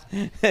 Whoops.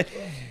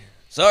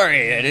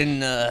 Sorry, I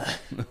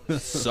didn't.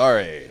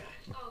 Sorry.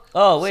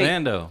 Oh wait,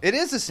 Sando. It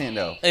is a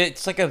Sando.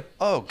 it's like a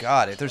Oh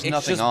God! There's It's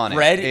nothing just on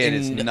bread it. It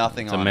is and-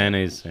 nothing It's a on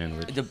mayonnaise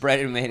sandwich. the bread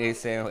and mayonnaise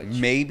sandwich.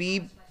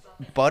 Maybe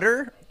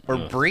butter or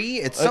brie.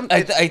 It's I,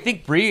 something. I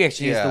think brie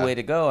actually is Yeah. the way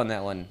to go on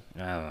that one.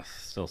 Ah,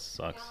 still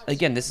sucks.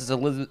 Again, this is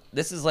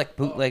like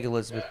bootleg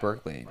Elizabeth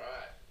Berkley.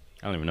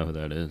 I don't even know who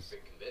that is.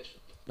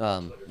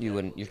 You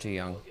wouldn't. You're too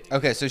young.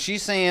 Okay, so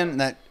she's saying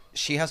that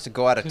she has to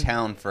go out of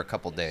town for a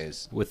couple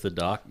days With the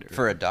doctor.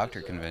 for a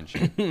doctor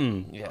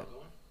convention. Yeah,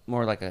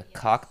 more like a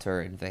cocktail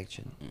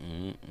invention.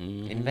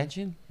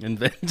 Invention?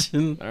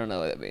 Invention. I don't know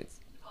what that means.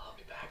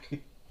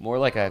 More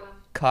like a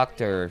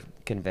cocktail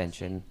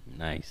convention.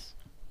 Nice.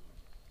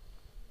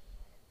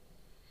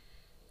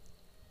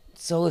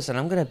 So listen,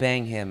 I'm gonna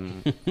bang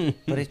him,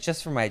 but it's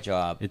just for my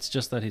job. It's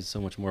just that he's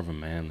so much more of a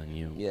man than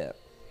you. Yeah.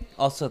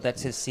 Also,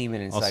 that's his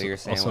semen inside of your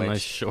sandwich. Also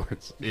nice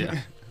shorts. Yeah.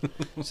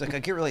 It's like I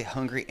get really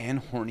hungry and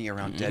horny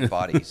around dead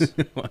bodies.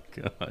 Oh my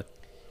god.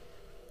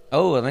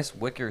 Oh, a nice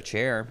wicker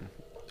chair.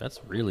 That's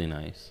really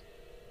nice.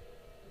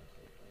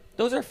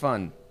 Those are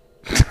fun.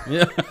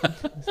 Yeah.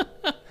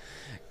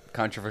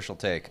 Controversial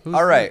take.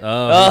 All right.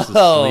 Oh, he's a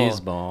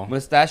sleazeball.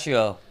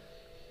 Mustachio.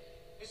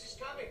 Mrs.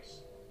 Cummings.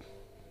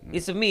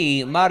 It's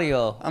me,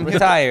 Mario. I'm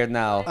retired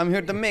now. I'm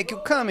here to make you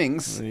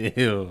Cummings. Ew. I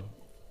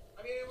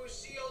mean, it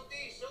was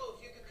COD, so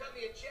if you could cut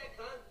me a check,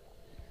 huh?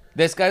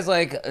 This guy's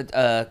like,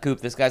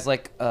 Coop. This guy's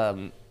like,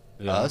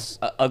 Us?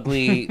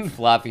 ugly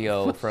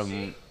Flavio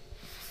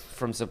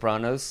from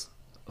Sopranos.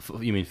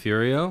 You mean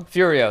Furio?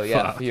 Furio,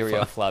 yeah, Fu- Furio,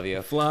 fu-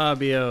 Flavio.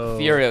 Flavio.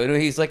 Furio. No,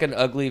 he's like an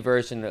ugly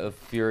version of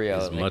Furio.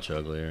 He's Like, much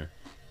uglier.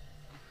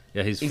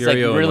 Yeah, he's he's Furio like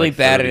in, really like,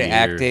 bad at 30 years.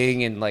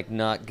 acting and like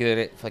not good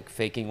at like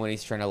faking when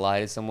he's trying to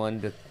lie to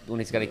someone when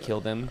he's got to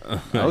kill them.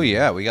 Oh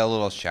yeah, we got a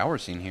little shower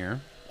scene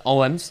here.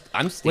 Oh, I'm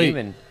Wait,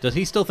 steaming. does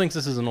he still thinks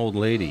this is an old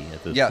lady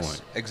at this Yes,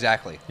 point?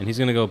 exactly. And he's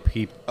gonna go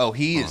peep. Oh,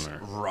 he is on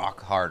her.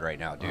 rock hard right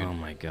now, dude. Oh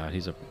my god,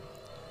 he's a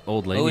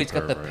old lady. Oh, he's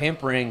got the pervert.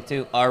 pimp ring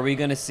too. Are we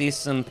gonna see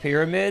some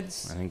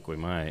pyramids? I think we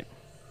might.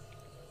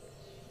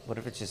 What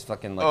if it's just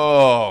fucking like?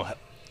 Oh,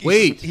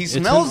 Wait, he it's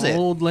smells an it.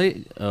 Old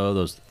lady. Oh,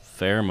 those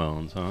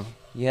pheromones, huh?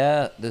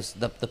 Yeah, this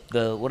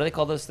the what do they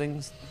call those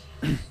things?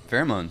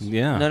 Pheromones.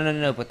 Yeah.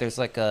 No. But there's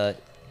like a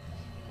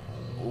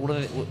what are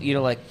they, you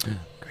know, like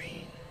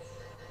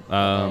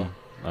I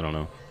don't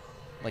know.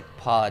 like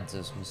pods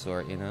of some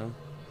sort, you know?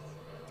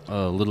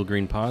 Little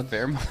green pods.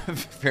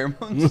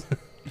 Pheromones.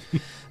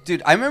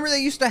 Dude, I remember they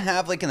used to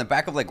have like in the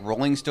back of like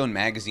Rolling Stone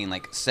magazine,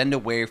 like send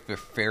away for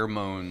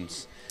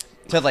pheromones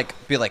to like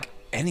be like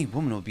any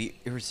woman will be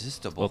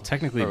irresistible. Well,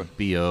 technically, Or-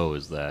 BO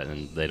is that,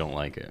 and they don't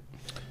like it.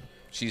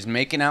 she's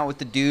making out with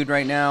the dude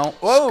right now.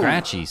 Whoa,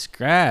 Scratchy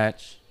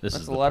scratch. This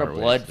That's is a the lot of part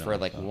where blood it's for done.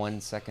 like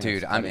 1 second.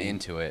 dude, of I'm cutting.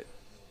 into it.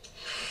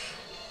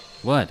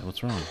 What?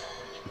 What's wrong?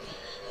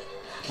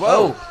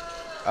 Whoa,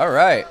 all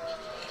right.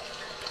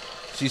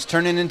 She's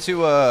turning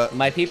into a.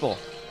 My people.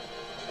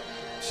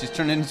 She's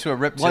turning into a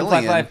reptilian.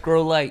 155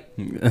 grow light.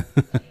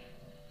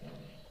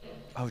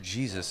 Oh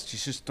Jesus,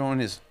 she's just throwing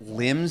his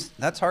limbs.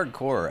 That's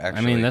hardcore, I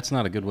actually. mean, that's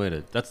not a good way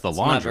to. That's the It's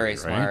laundry, not very right?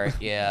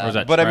 smart. Yeah. Or is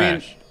that But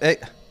trash? I mean,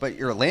 hey, but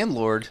you're a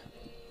landlord.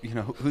 You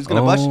know who's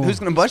gonna bust? Oh. Who's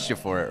gonna bust you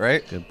for it,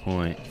 right? Good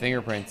point.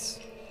 Fingerprints.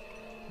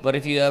 But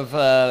if you have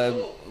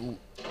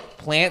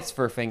plants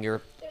for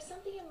finger, There's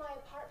something in my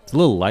apartment. It's a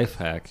little life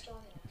hack.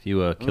 If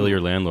you kill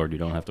your landlord, you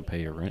don't have to pay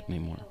your rent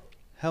anymore.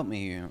 Help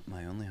me,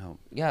 my only hope.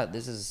 yeah,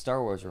 this is a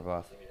Star Wars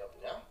ripoff.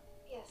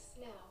 Yes,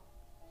 now.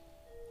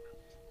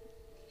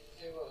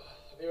 Okay, well,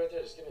 I'll be right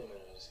there. Just give me a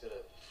minute. I just gotta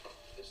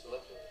ditch the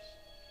leftovers.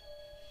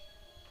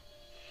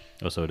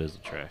 Oh, so it is a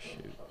trash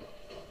chute.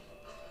 Yeah,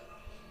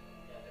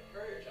 the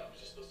courier job was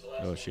just supposed to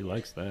last. Oh, she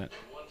likes that.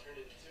 One turned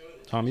into two,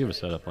 and Tom, you have a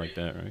setup like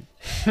that, right?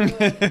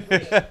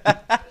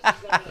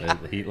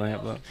 The heat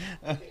lamp, though?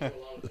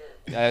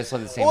 I just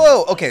love the same.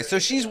 Whoa. Okay, so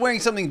she's wearing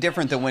something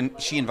different than when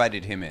she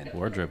invited him in.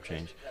 Wardrobe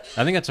change.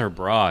 I think that's her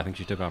bra. I think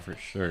she took off her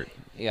shirt.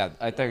 Yeah,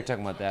 I thought you were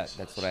talking about that.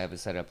 That's what I have it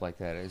set up like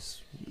that.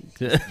 Is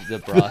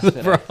the bra. The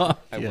that bra,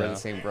 I wear yeah. the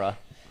same bra.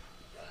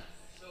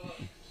 so, where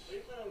do you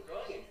plan on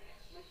growing him?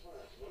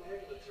 One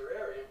heck of a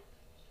terrarium.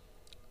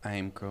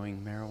 I'm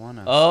growing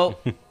marijuana.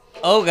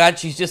 Oh God,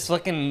 she's just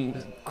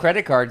fucking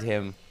credit card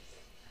him.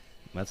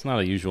 That's not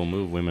a usual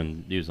move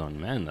women use on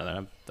men.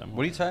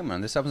 What are you talking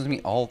about? This happens to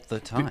me all the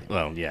time.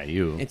 Well, yeah,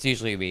 you. It's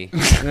usually me.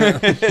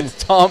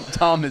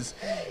 Tom is.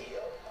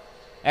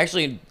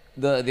 Actually,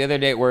 the other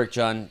day at work,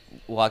 John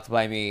walked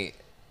by me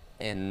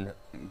and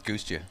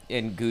Goosed you.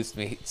 goosed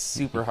me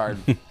super hard.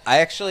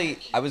 I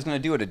was going to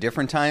do it a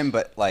different time,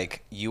 but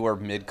like you were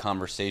mid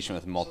conversation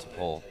with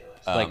multiple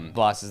Like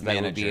bosses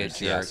that would be a managers,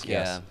 jerk.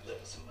 yes. Yeah.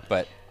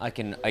 But I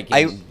can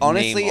I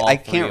honestly name all I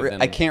three of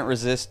them. can't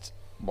resist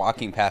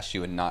walking past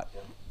you and not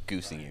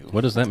goosing you.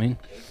 What does that mean?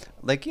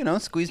 Like,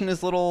 squeezing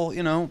his little,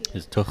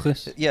 His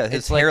tuchus? yeah,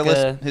 his It's like,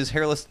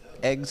 hairless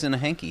eggs in a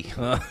hanky.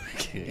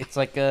 Okay. It's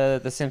like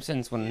The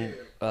Simpsons when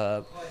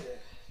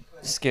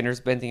Skinner's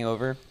bending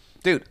over.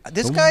 Dude,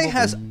 this guy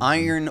has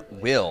iron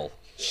will.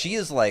 She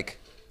is like,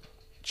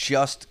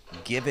 just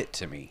give it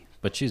to me.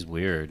 But she's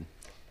weird.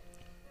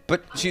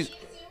 But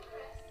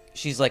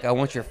She's like, I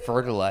want your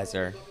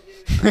fertilizer.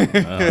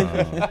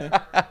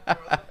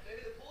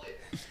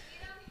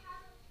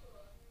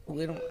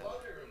 We don't-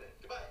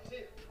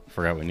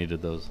 Forgot we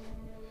needed those.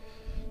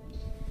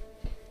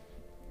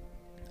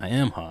 I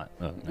am hot.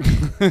 Oh,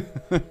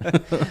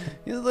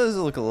 he does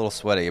look a little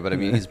sweaty, but I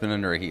mean, he's been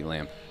under a heat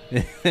lamp.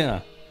 no. Yeah.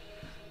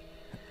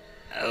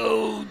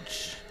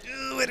 Ouch.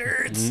 Ooh, it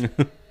hurts.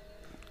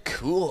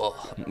 Cool.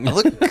 I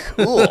look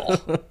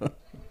cool.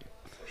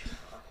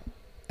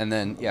 And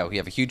then, yeah, we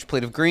have a huge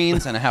plate of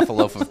greens and a half a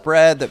loaf of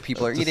bread that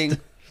people are eating.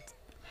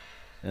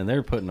 And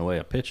they're putting away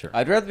a pitcher.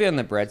 I'd rather be on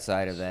the bread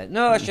side of that.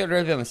 No, I should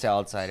rather be on the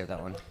salad side of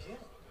that one.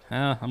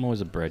 I'm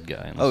always a bread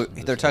guy. Oh,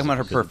 unless they're talking about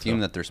her this isn't perfume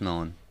so- that they're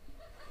smelling.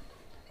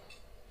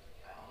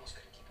 I almost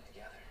couldn't keep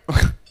it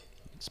together.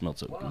 It smelled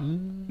so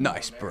good.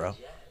 Nice, bro. Not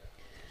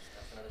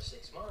for another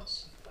 6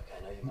 months. Look,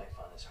 I know you might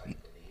find this hard to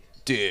believe.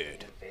 Dude.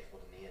 Being faithful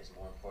to me is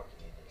more important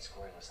to me than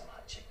scoring with some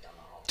hot chick down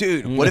the hall.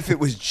 Dude, what if it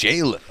was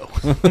J-Lo?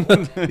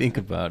 Think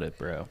about it,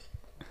 bro.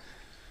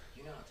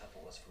 You know how tough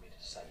it was for me to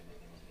decide to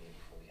move in with me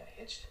before we got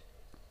hitched.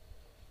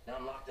 Now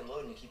I'm locked and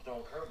loaded and you keep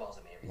throwing curveballs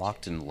at me every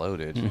Locked and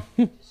loaded.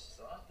 Just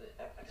thought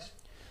that I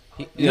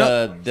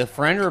just The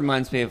friend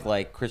reminds me of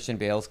like Christian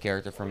Bale's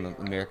character from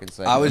American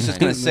Psycho. I was just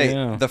going to say,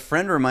 Yeah. the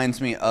friend reminds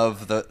me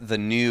of the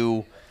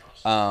new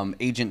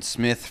Agent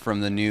Smith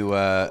from the new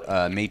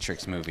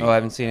Matrix movie. Oh, I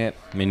haven't seen it.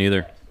 Me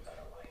neither.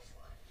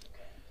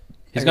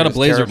 He's I got heard a it's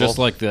blazer terrible. just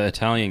like the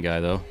Italian guy,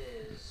 though.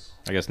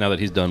 I guess now that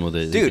he's done with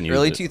it, he Dude, can use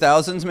early it.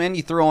 2000s, man,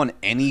 you throw on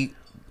any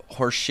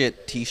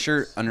horseshit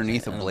t-shirt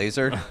underneath a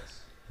blazer.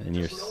 And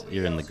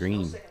you're in the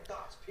green.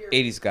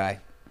 80s guy,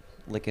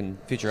 licking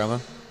Futurama.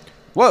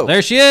 Whoa.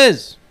 There she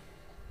is.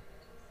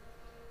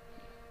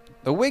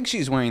 The wig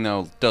she's wearing,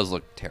 though, does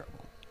look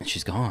terrible. And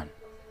she's gone.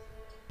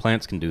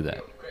 Plants can do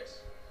that. Chris.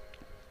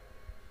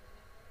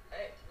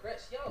 Hey,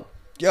 Chris, yo.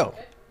 Yo,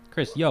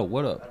 Chris, yo,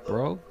 what up,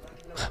 bro?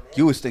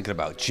 you was thinking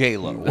about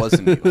J-Lo,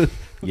 wasn't you?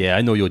 Yeah,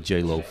 I know your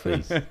J-Lo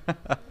face. Look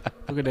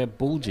at that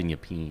bulge in your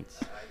pants.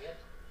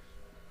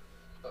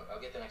 Look, I'll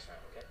get the next round,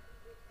 okay?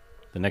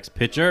 The next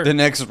pitcher? The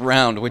next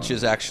round, which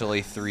is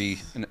actually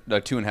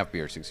 2.5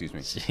 beers, excuse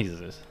me.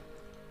 Jesus.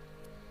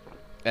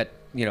 At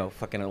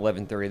fucking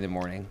 11:30 in the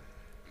morning.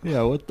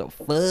 Yeah, what the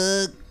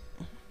fuck?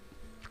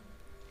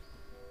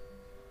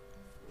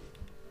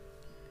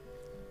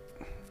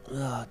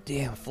 Oh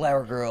damn,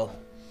 Flower Girl.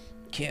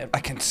 Can't. I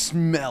can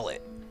smell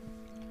it.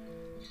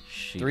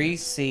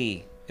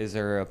 3C is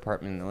her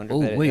apartment. I wonder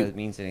Oh, if wait. that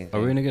means anything.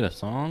 Are we gonna get a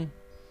song?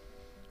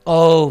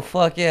 Oh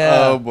fuck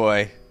yeah! Oh,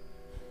 boy.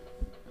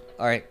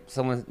 All right,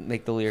 someone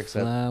make the lyrics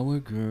up. Flower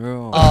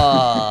girl.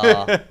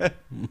 Aw.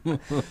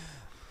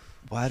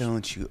 Why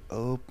don't you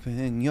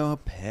open your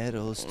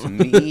petals to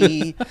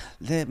me?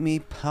 Let me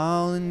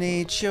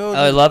pollinate your...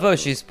 I love how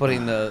she's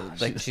putting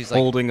she's like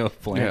holding a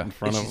plant Yeah. in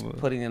front she's of him.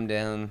 putting them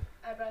down.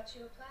 I brought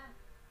you a plant,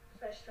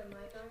 fresh from my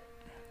garden,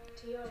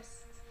 to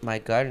yours. My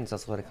garden's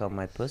also what I call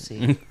my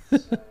pussy.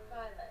 Violet.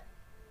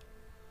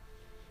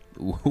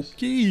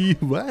 Okay,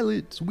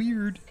 Violet's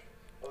weird.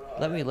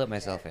 Let me let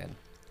myself in.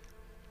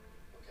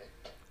 Okay,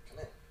 come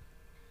in.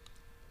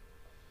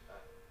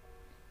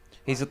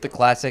 He's with the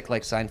classic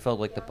like Seinfeld,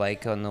 like the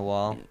bike on the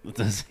wall.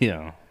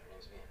 Yeah.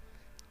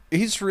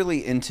 He's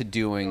really into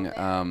doing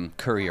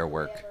courier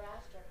work. Ever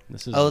after.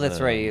 This is. Oh, that's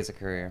right. He is a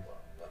courier.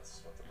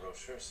 That's what the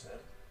brochure said.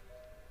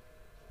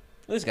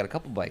 Oh, he's got a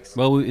couple bikes.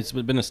 Well, it's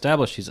been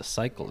established he's a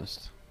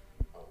cyclist.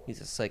 He's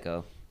a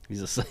psycho.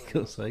 He's a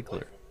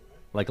cycler,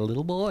 like a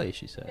little boy.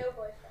 She said. No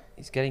boyfriend.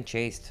 He's getting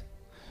chased.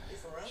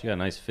 She got a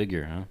nice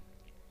figure, huh?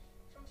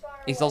 From far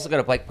He's away. also got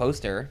a bike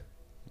poster.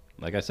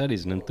 Like I said,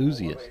 he's an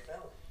enthusiast.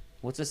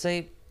 What's it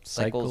say?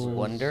 Cycles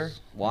Cycles-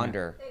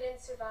 wander. They didn't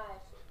survive.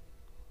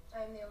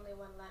 I'm the only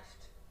one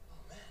left.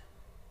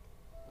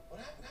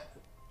 What happened?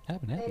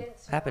 Happened, They happened. didn't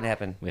survive.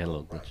 Happen. We had a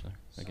little glitch there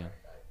again.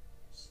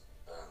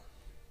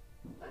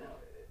 I know,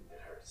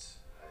 it hurts.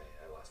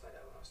 I lost my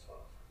dad when I was 12.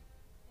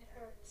 It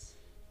hurts.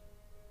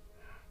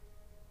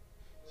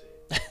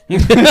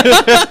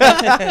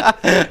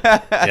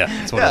 Yeah,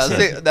 that's what I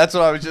said. That's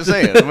what I was just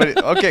saying.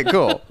 Okay,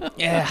 cool.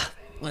 Yeah.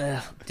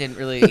 Well, didn't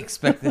really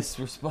expect this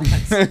response.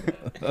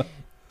 Perfect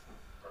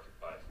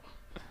wife.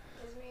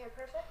 Is Maria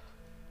perfect?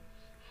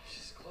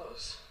 She's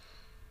close.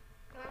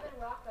 Norman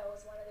Rockwell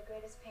was one of the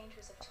greatest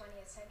painters of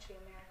 20th century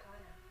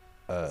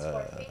Americana. His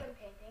four freedom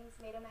paintings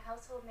made him a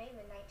household name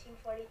in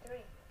 1943.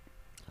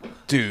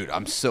 Dude,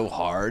 I'm so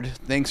hard.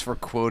 Thanks for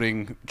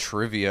quoting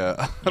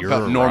trivia You're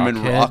about a Norman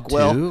rockhead,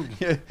 Rockwell. too?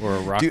 Yeah. Or a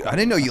rock. Dude, I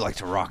didn't know you like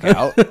to rock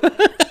out. Do you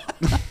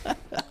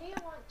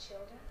want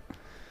children?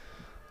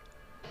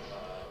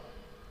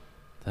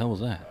 The hell was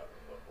that?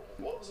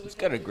 He's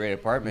got a great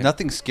apartment.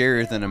 Nothing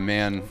scarier than a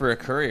man For a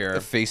courier.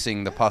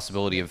 facing the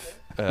possibility of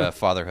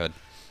fatherhood.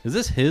 Is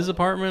this his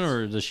apartment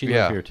or does she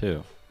Yeah. live here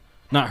too?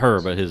 Not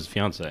her, but his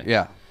fiance.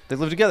 Yeah, they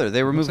live together.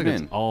 They were Looks moving like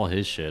in. it's all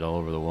his shit all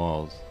over the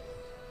walls.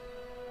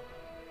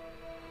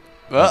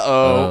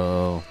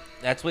 Uh-oh.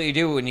 That's what you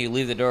do when you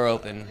leave the door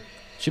open.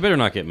 She better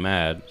not get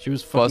mad. She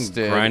was fucking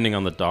Busted. grinding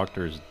on the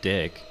doctor's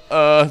dick,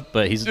 Uh,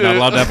 but he's not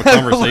allowed to have a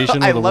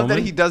conversation I with a love woman.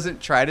 that he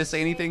doesn't try to say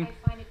anything.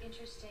 I find it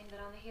interesting that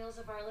on the heels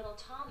of our little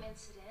Tom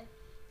incident,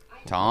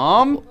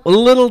 Tom? A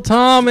little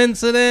Tom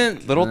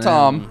incident. Little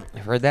Tom.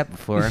 I've heard that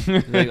before.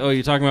 Like, oh,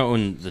 you're talking about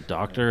when the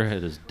doctor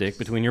had his dick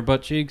between your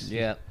butt cheeks?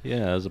 Yeah.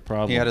 Yeah, that was a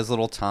problem. He had his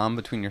little Tom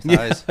between your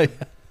Yeah, thighs.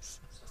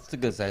 It's a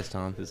good size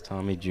Tom. Is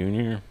Tommy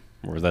Jr.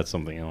 or is that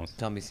something else?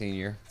 Tommy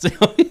Senior.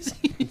 Tommy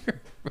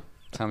Sr.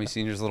 Tommy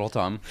Senior's little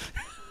Tom.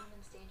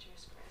 woman's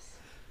dangerous, Chris.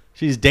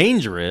 She's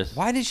dangerous.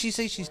 Why did she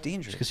say she's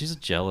dangerous? Because she's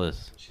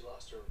jealous. She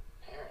lost her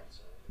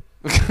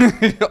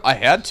parents. I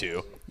had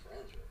to.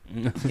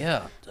 Friends with.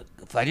 Yeah.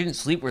 If I didn't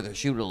sleep with her,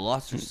 she would have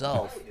lost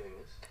herself. Doing this.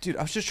 Dude,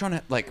 I was just trying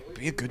to, like,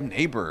 be a good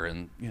neighbor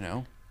and,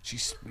 she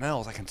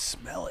smells. I can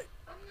smell it.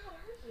 I'm not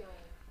arguing.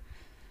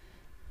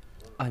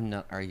 I'm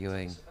not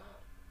arguing.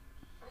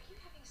 Are you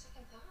having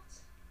second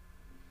thoughts?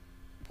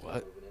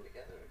 What? Moving in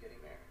together or getting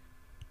married.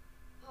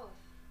 Both.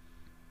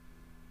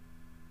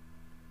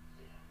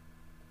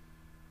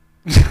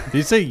 Did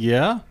you say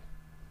yeah?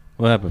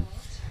 What happened?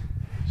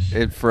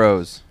 It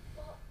froze.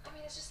 Well, I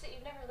mean, it's just that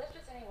you've never lived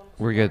with anyone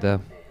before. We're good,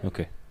 though.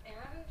 Okay. And,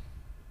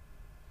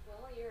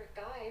 well, you're a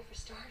guy for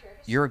starters.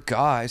 You're a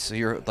guy, so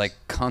you're, like,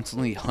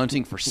 constantly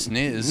hunting for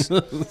sniz.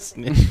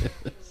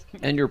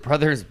 And your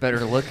brother's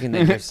better looking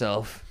than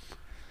yourself.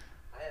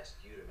 I asked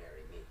you to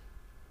marry me.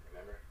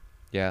 Remember?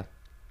 Yeah.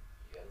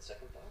 You had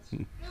second thoughts?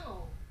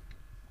 No.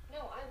 No,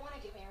 I want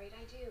to get married.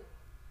 I do.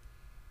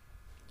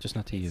 Just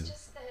not to you. It's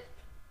just that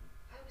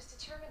I was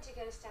determined to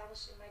get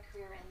established in my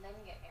career and then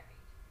get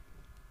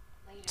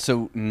married. Later.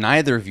 So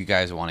neither of you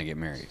guys want to get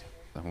married.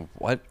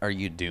 What are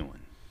you doing? And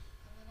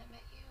then I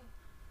met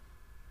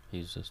you.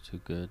 He's just too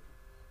good.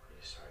 Are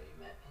you sorry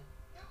you met me?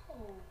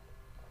 No.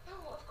 No,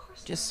 of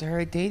course Just not.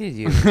 Sarah dated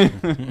you. It's only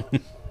natural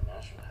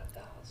to have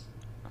doubts.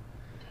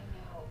 I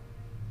know.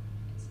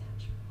 It's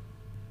natural.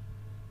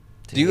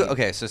 Do you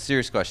okay? So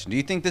serious question. Do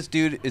you think this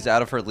dude is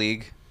out of her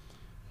league?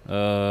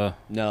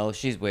 No,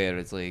 she's way out of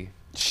his league.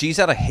 She's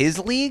out of his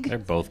league. They're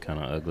both kind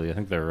of ugly. I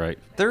think they're right.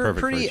 They're perfect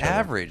for pretty each other.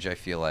 average. I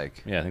feel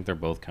like. Yeah, I think they're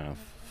both kind of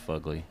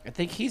fugly. I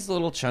think he's a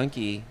little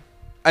chunky.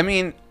 I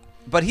mean,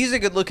 but he's a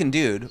good-looking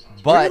dude.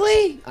 But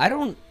Really? I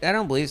don't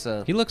believe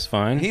so. He looks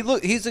fine. he's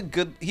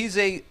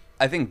a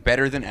I think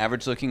better than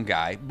average-looking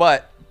guy.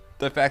 But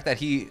the fact that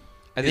he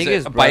I is think a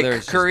his bike brother's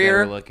just career,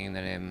 better looking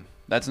than him.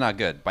 that's not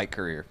good. Bike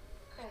career.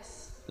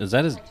 Chris, Is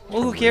that his?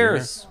 Well, who career?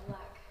 cares? no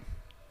luck.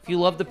 If you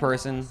love the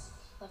person,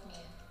 Love me.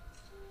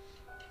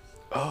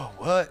 Oh,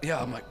 what?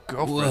 Yeah, my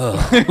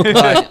girlfriend.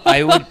 God,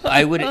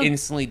 I would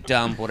instantly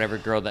dump whatever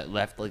girl that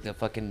left like a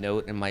fucking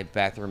note in my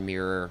bathroom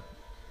mirror.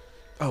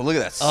 Oh, look at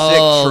that sick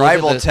Oh, look at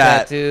tribal those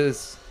tat.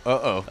 tattoos.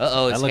 Uh-oh.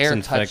 Uh-oh, That his looks hair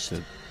infected.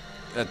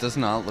 touched. That does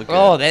not look good.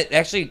 Oh, that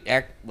actually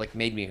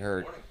made me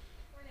hurt.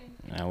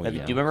 Oh, Do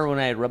yeah. you remember when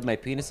I had rubbed my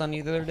penis on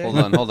you the other day?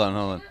 Hold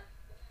on.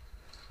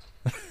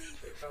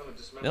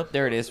 Nope,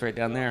 there it is, right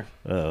down there.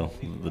 Oh,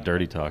 the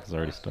dirty talk has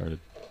already started.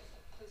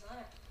 Who's on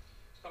it?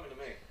 It's coming to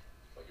me,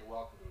 but you're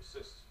welcome to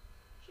assist.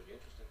 Should be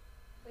interesting.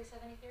 Police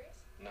have any theories?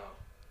 No.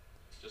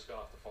 Just got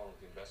off the phone with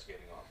the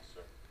investigating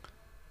officer.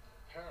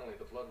 Apparently,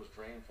 the blood was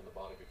drained from the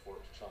body before it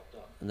was chopped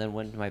up. And then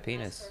went to my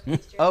penis.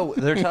 Oh,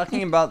 they're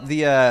talking about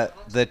the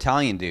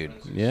Italian dude.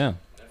 Yeah.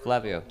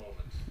 Flavio.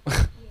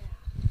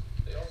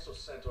 They also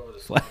sent over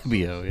this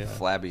Flabio, yeah.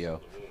 Flabio.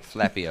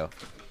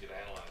 need you to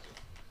analyze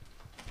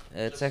it.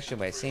 It's actually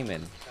my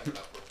semen.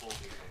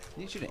 I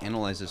need you to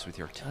analyze this with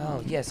your tongue.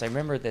 Oh, yes, I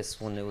remember this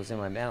when it was in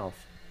my mouth.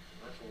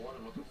 I, for one,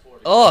 am looking forward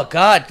to Oh,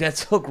 God,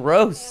 that's so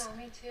gross.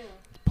 Yeah, me too.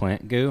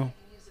 Plant goo. I can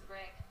use a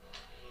break.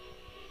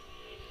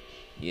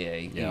 Yeah,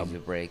 you can Yeah, use a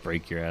break.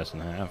 Break your ass in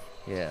half.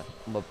 Yeah,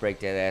 I'm gonna break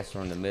that ass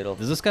from the middle.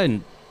 Does this guy?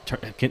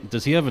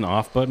 Does he have an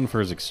off button for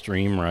his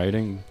extreme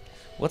riding?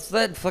 What's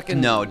that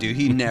fucking... No, dude,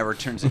 he never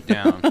turns it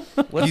down.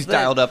 What's He's that?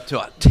 dialed up to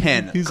a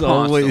 10 He's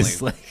constantly.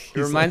 always like. It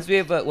reminds me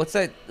of, what's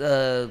that,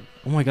 Oh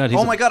my god. He's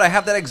Oh my god, I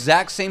have that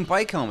exact same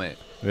bike helmet.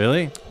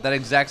 Really? That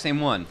exact same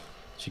one.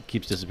 She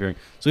keeps disappearing.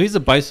 So he's a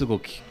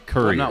bicycle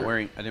courier. I'm not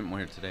wearing. I didn't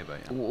wear it today, but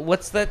yeah.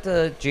 what's that,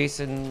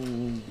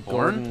 Jason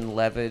Bourne? Gordon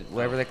Levitt,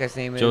 whatever that guy's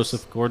name is?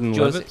 Joseph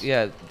Gordon-Levitt?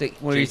 Yeah,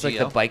 when he's like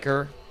the JGL?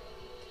 biker.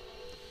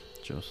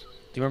 Joseph.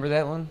 Do you remember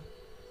that one?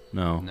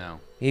 No. No.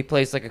 He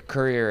plays like a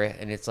courier,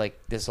 and it's like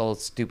this old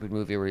stupid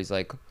movie where he's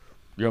like,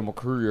 "Yeah, I'm a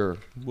courier."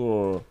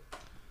 Whoa.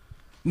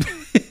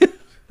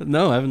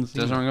 No, I haven't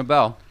seen Doesn't it. ring a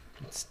bell.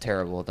 It's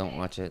terrible. Don't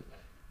watch it.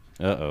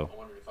 Uh-oh.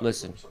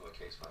 Listen.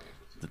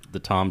 The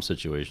Tom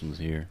situation's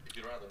here.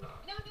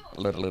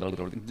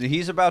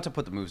 He's about to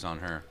put the moves on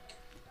her.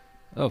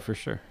 Oh, for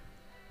sure.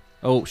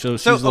 Oh, so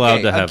So, she's allowed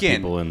okay, to have again,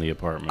 people in the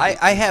apartment.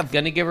 I have.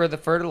 Gonna give her the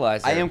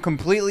fertilizer. I am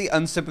completely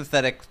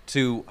unsympathetic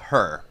to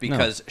her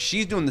because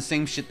she's doing the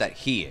same shit that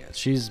he is.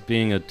 She's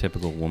being a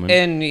typical woman.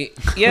 And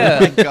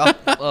yeah. God.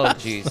 Oh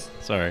jeez.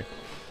 Sorry.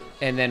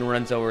 And then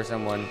runs over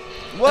someone.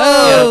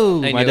 Whoa!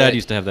 Yeah, I My knew dad it.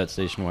 used to have that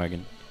station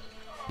wagon.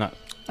 Not.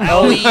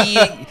 Oh,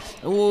 yeah.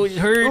 Oh, it Ooh,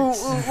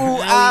 hurts. ooh, ooh,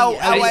 ow,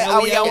 ow,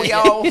 ow, ow,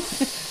 ow.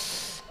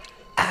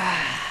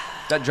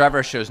 That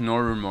driver shows no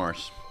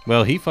remorse.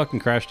 Well, he fucking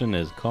crashed into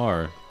his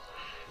car.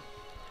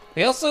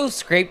 He also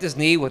scraped his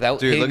knee without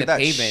Dude, hitting look at the that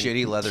pavement.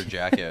 shitty leather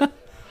jacket.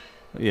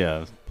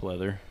 Yeah,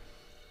 pleather.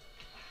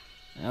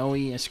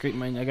 Owie, I scraped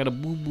my. I got a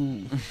boo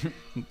boo.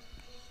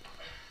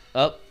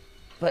 Up,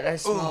 but I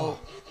smell.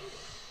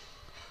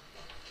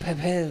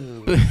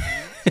 Poo.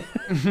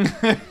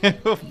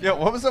 Yo,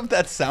 what was up with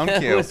that sound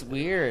That cue? was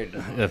weird.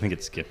 I think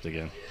it skipped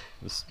again.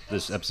 This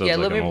episode's Yeah,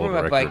 like let me an old bring my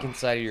record. bike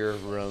inside of your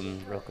room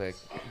real quick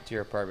to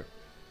your apartment.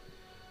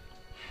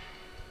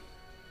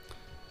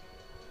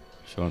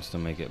 She wants to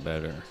make it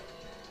better.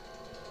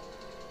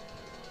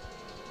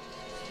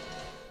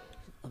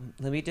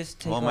 Let me just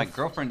take Well, my off-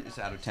 girlfriend is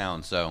out of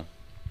town, so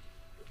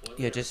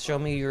Yeah, just show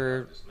me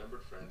your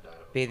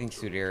bathing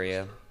suit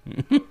area. Not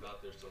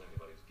there still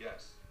anybody's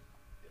guess.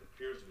 It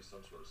appears to be some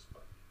sort of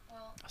spike.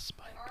 Well, A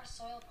spike. there are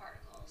soil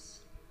particles.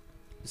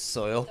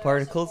 Soil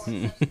particles?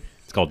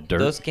 It's called dirt.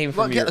 Those came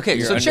from okay.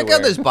 your So check out underwear.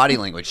 this body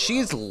language.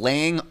 She's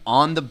laying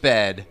on the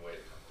bed,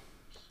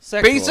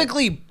 Sexual.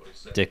 basically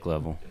Dick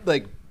level.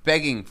 like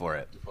begging for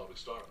it. You're probably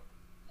starving.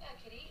 Yeah,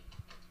 I could eat.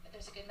 If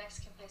there's a good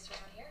Mexican place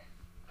around here.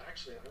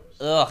 Actually, I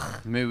was.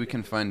 Ugh. Maybe we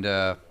can find.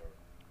 I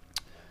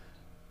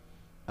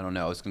don't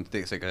know. I was gonna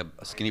think it's like a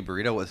skinny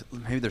burrito with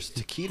maybe there's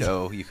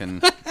taquito you can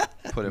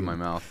put in my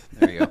mouth.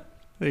 There you go.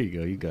 There you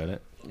go. You got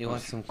it. You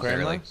want some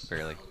Barely, crema?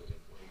 barely.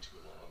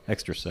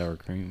 Extra sour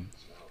cream.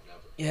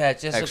 Yeah,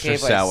 it's just Extra okay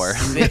if sour.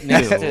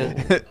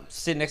 I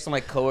sit next to my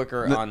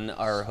coworker on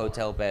our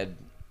hotel bed.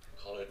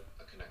 Call it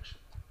a connection.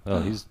 Oh,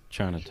 he's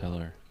trying to tell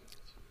her.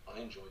 I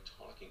enjoy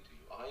talking to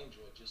you. I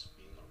enjoy just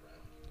being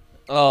around you.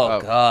 Oh,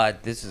 Oh.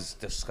 God, this is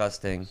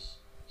disgusting.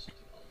 Something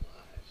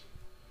alive.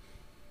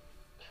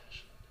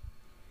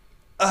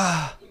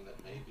 Passionate. Something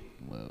that maybe,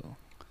 Whoa.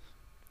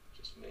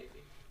 just maybe,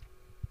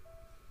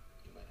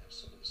 you might have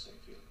some of the same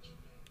feelings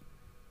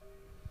for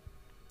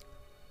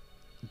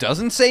me.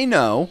 Doesn't say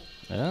no.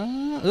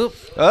 Oop.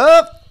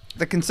 Up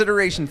the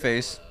consideration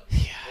face. The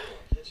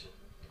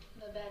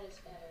bed is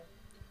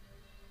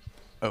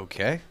better.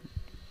 Okay.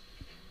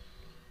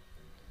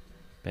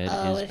 Bed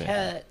Oh, is it bad.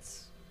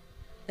 hurts.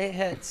 It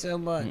hurts so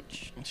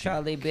much.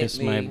 Charlie bit Kiss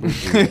my me.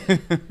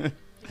 boo.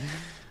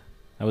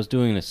 I was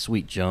doing a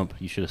sweet jump.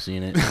 You should have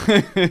seen it.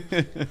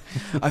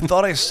 I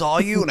thought I saw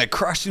you and I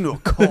crashed into a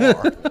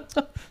car.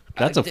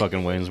 That's a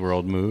fucking Wayne's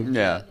World move.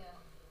 Yeah.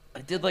 I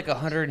did like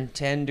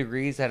 110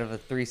 degrees out of a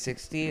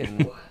 360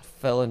 and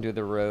fell into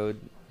the road.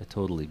 I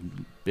totally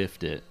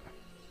biffed it.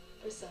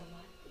 For someone.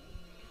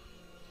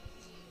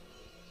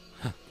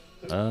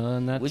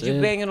 And that's Would you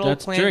it. bang an old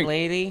That's plant drink.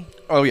 lady?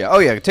 Oh yeah. Oh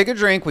yeah. Take a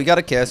drink. We got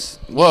a kiss.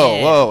 Whoa,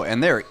 Yeah. whoa.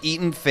 And they're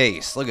eating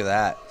face. Look at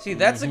that. See,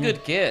 that's a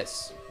good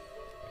kiss.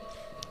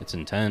 It's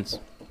intense.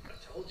 I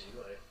told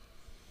you I.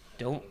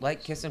 Don't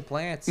like kissing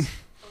plants.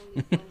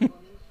 Only one woman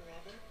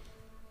forever.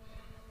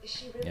 Is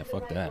she really Yeah, the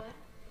fuck right that. one?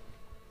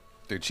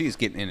 Dude, she's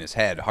getting in his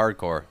head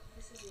hardcore.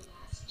 This is your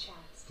last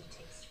chance to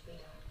taste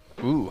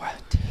freedom. Ooh,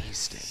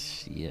 taste it.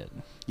 Shit.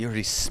 You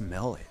already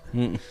smell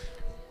it.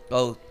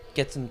 Oh,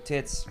 get some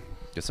tits.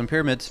 Get some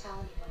pyramids. Tell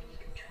anyone you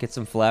can trust. Get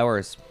some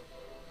flowers.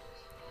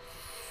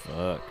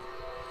 Fuck.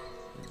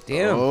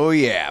 Damn. Oh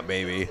yeah,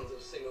 baby.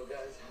 Those single guys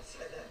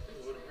outside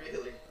that would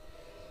really,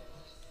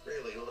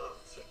 really love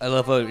to. I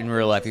love how in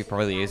real life he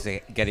probably is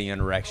getting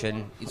an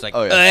erection. He's like,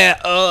 Oh,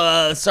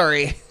 yeah.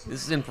 sorry.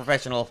 This is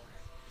unprofessional.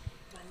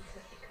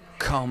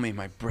 Call me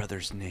my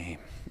brother's name.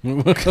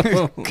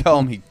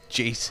 Call me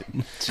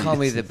Jason. Call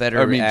me the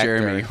better I mean actor.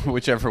 Jeremy,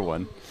 whichever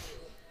one.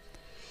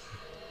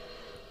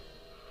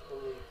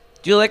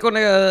 Do you like when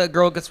a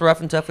girl gets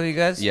rough and tough with you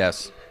guys?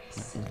 Yes.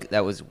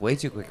 That was way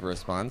too quick a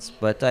response,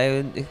 but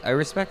I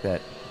respect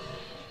that.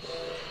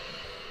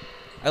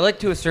 I like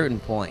to a certain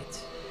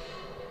point.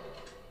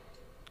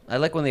 I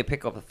like when they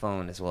pick up a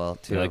phone as well, Do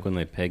too. you like when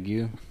they peg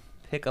you?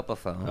 Pick up a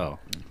phone. Oh,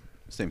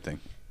 Same thing.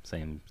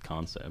 same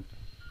concept.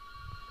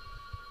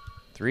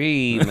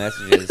 3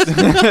 messages.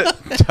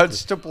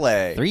 Touch to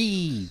play.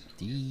 3.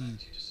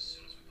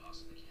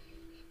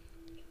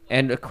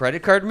 And a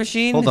credit card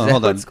machine? Hold on, Is that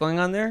hold on. what's going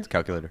on there?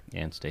 Calculator.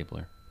 And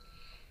stapler.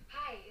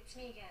 Hi, it's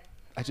me again.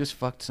 I just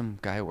fucked some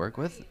guy I work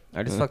with.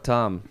 I just fucked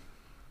Tom.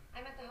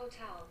 I'm at the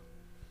hotel.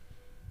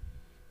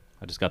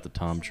 I just got the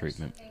Tom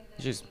treatment. Something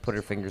She just put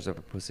her fingers up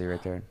her pussy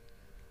right there.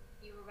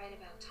 You were right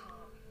about Tom.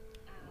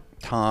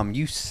 Tom,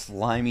 you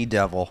slimy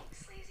devil.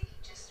 Sleazy, he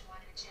just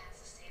wanted a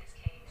chance to state his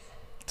case.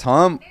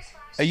 Tom,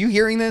 are you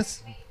hearing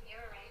this? You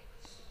were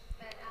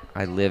right. But,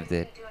 I lived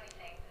it. couldn't do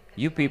anything.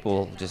 You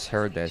people just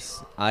heard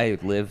this. I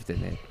lived in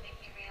it. Make me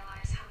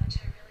realize how much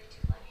I really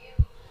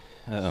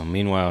do love you.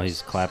 Meanwhile,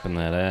 he's clapping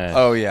that ass.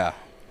 Oh, yeah.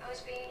 I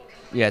was being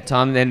Yeah,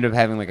 Tom ended up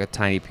having like a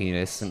tiny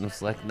penis and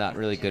was like not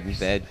really good in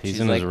bed. He's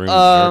She's in like, his room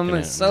jerking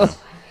it so now.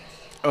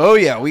 Oh,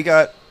 yeah. We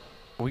got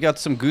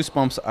some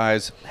Goosebumps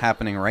eyes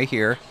happening right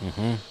here.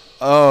 Mm-hmm.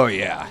 Oh,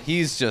 yeah.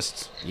 He's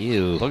just...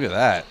 Ew. Look at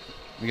that.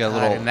 We got a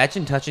God, little...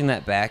 imagine touching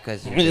that back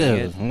as you're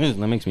Ew. doing it.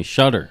 That makes me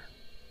shudder.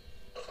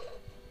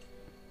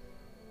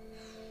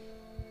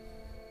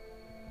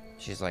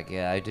 She's like,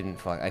 yeah, I didn't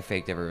fuck. I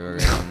faked every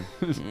orgasm.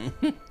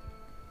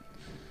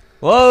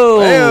 Whoa,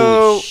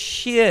 Heyo.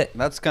 shit!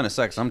 That's kind of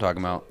sex I'm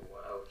talking about.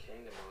 Wild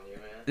kingdom on you,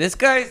 man. This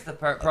guy's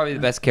probably the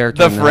best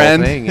character. The in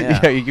friend. The whole thing,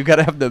 yeah. You got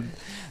to have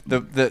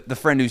the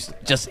friend who's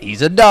just...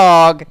 He's a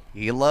dog.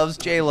 He loves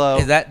J-Lo.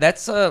 Is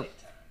that's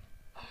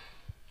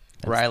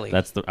Riley?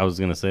 I was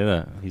gonna say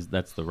that.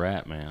 That's the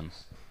rat man.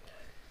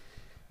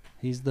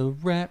 He's the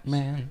rat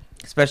man.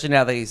 Especially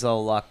now that he's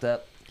all locked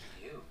up.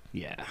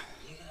 Yeah.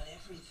 You got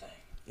everything.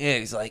 Yeah,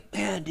 he's like,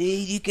 man,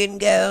 dude, you can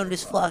go and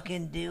just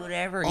fucking do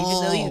whatever. Even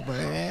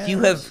though you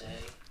have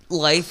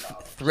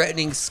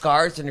life-threatening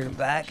scars on your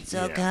back, it's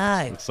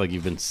okay. It's like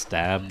you've been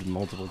stabbed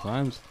multiple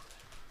times.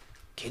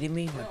 Kidding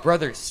me? My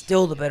brother's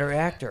still the better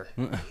actor.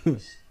 No,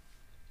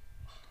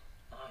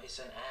 it's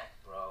an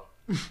act, bro.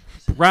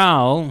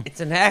 Growl. It's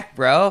an act,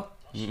 bro.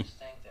 Don't you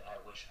think that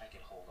I wish I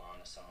could hold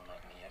on to someone like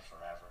Mia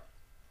forever?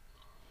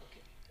 Look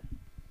at me.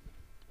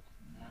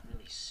 I'm not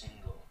really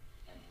single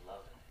and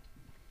loving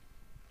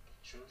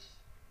it. Truth.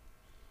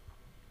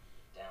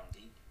 Down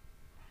deep.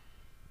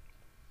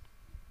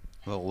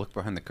 Well, look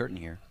behind the curtain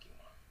here.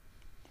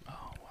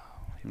 Oh, wow.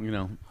 You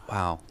know,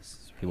 wow.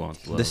 He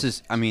wants love. This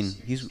is, I mean,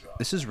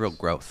 this is real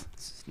growth.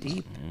 It's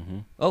deep.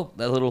 Oh,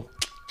 that little...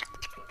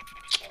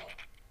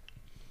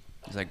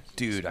 He's like,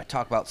 dude, I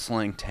talk about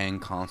slang Tang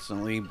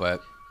constantly,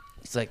 but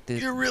It's like the...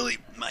 you're really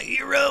my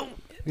hero.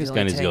 This the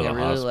guy only needs to go thing to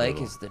I the really like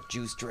hospital. is the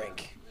juice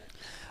drink.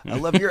 I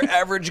love your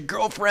average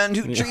girlfriend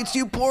who treats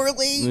you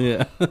poorly.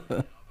 Yeah. Yeah, you might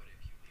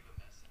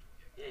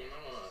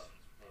wanna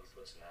maybe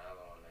put some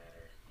aloe on that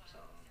or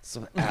something.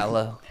 Some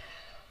aloe.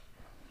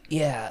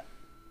 Yeah,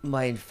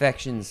 my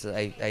infections,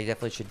 I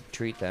definitely should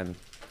treat them.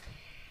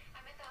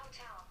 I'm at the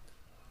hotel.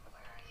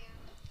 Where are you?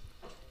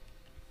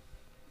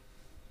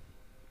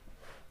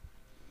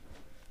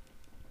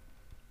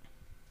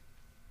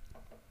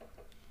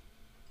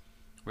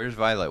 Where's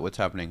Violet? What's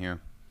happening here?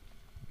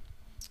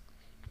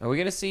 Are we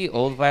gonna see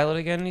old Violet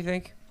again, you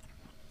think?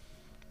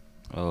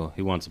 Oh,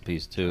 he wants a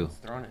piece too.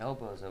 Throwing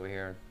elbows over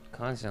here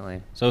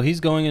constantly. So he's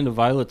going into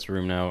Violet's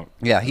room now.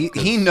 Yeah,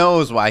 he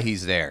knows why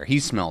he's there. He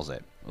smells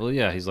it. Well,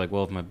 yeah, he's like,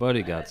 well, if my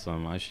buddy got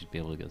some, I should be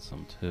able to get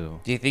some too.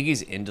 Do you think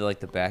he's into like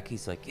the back?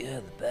 He's like, yeah,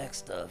 the back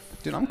stuff.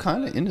 Dude, I'm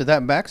kind of into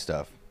that back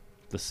stuff.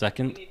 The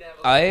second?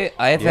 I've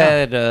Yeah.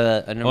 had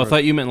a number. Oh, I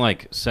thought you meant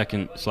like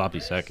second sloppy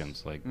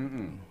seconds, like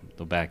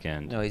the back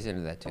end. No, he's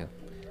into that too.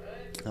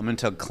 I'm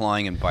into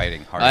clawing and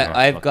biting hard.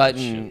 I've fuck that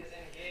gotten.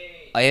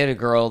 I had a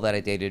girl that I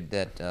dated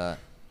that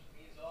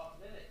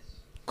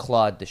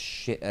clawed the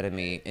shit out of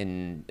me,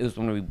 and it was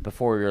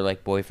before we were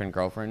like boyfriend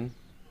girlfriend,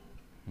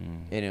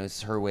 and it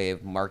was her way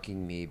of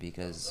marking me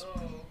because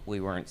we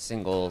weren't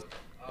single,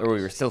 or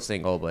we were still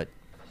single, but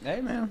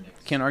Hey, man.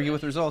 Can't argue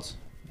with results.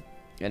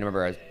 I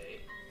remember I was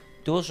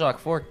DualShock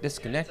 4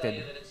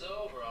 disconnected. It's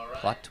over, all right.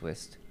 Plot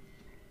twist.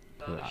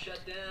 Shut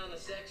down the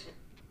sex.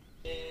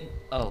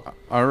 Oh,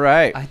 All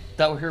right. I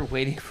thought we were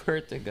waiting for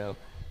it to go.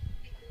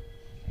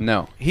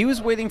 No, he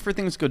was waiting for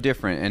things to go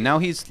different, and now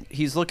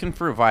he's looking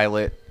for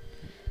Violet.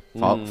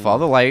 Follow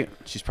the light.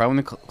 She's probably in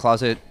the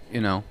closet,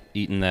 you know,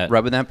 Eating that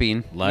rubbing that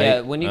bean. light.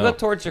 Yeah, when you Oh, go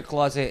towards your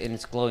closet and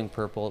it's glowing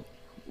purple,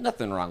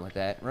 nothing wrong with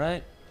that,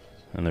 right?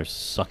 and there's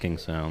sucking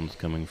sounds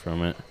coming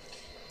from it.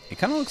 It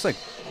kind of looks like,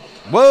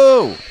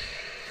 whoa,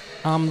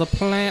 I'm the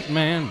plant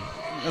man.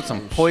 that's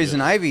some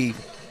poison ivy.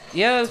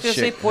 Yeah, I was gonna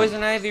say Shit.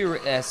 Poison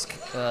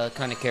Ivy-esque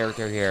kind of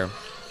character here.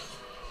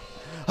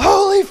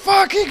 Holy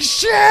fucking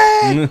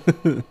shit!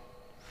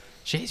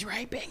 She's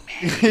raping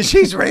me.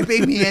 She's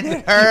raping me and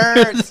it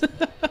hurts.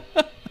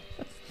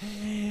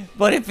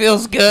 But it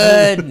feels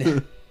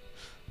good.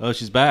 Oh,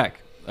 she's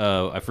back.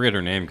 I forget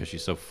her name because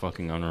she's so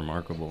fucking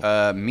unremarkable.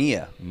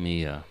 Mia,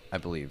 Mia. I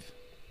believe.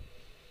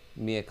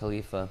 Mia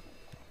Khalifa.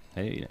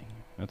 Hey,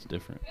 that's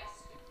different.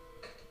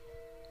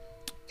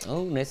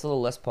 Oh, nice little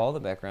Les Paul in the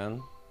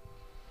background.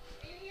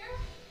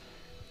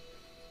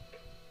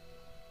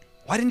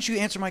 Why didn't you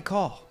answer my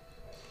call?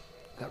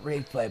 Got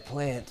raped by a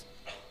plant.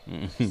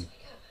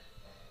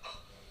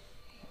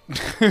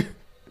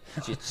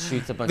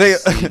 Shoots a bunch They- of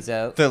seeds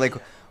out. They're like,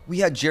 we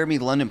had Jeremy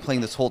London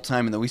playing this whole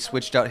time, and then we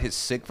switched out his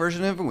sick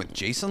version of him with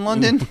Jason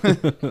London,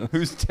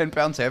 who's 10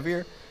 pounds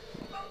heavier.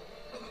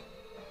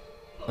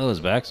 Oh, his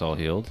back's all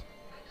healed.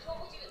 I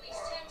called you at least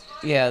 10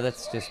 times. Yeah,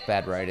 that's just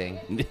bad writing.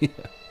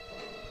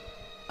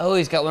 Oh,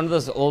 he's got one of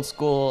those old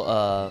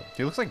school.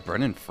 He looks like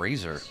Brendan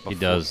Fraser. He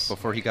does.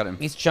 Before he got him.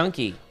 He's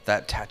chunky.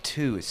 That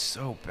tattoo is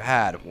so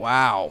bad.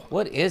 Wow.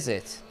 What is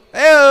it?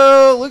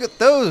 Hey, look at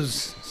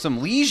those.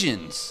 Some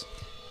lesions.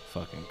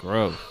 Fucking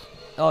gross.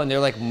 Oh, and they're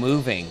like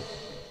moving,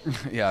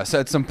 Yeah, so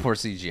it's some poor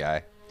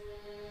CGI.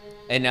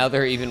 and now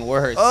they're even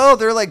worse. Oh,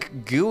 they're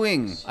like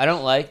gooing. I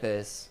don't like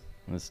this.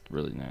 That's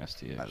really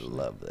nasty. I Actually.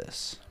 love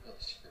this. Really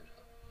screwed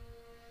up.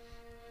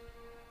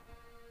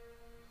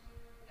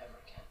 Never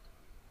again.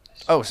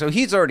 Oh, so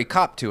he's already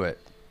copped to it.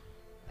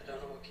 I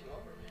don't know what came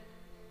over me.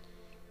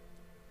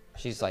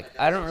 She's like,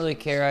 I don't really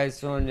care. I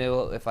just want to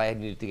know if I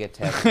needed to get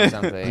tested or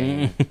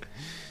something.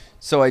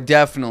 So I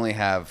definitely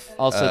have.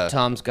 Also,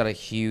 Tom's got a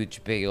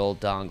huge, big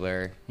old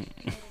dongler.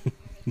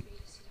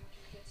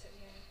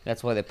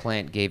 That's why the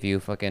plant gave you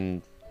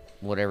fucking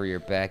whatever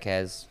your back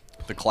has.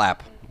 the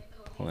clap.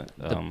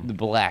 The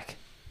black.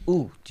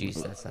 Ooh,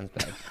 jeez, that sounds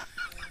bad.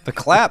 The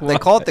clap. They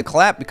call it the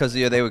clap because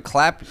they would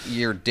clap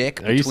your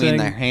dick Are you between saying-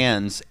 their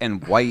hands,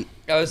 and white,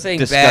 I was saying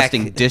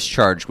disgusting back.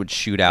 discharge would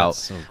shoot out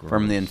so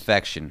from the gross.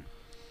 infection.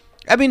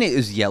 I mean, it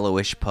was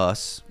yellowish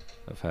pus.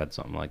 I've had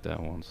something like that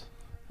once.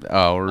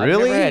 Oh, really? I've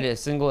never had a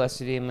single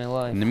STD in my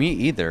life. Me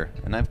either.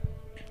 And I've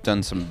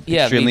done some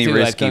Yeah, extremely me too. I've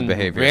risky done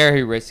behaviors,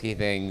 very risky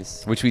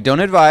things. which we don't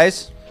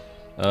advise.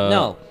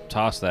 No.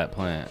 Toss that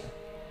plant.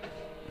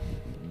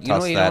 You know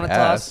Toss what? You that don't want to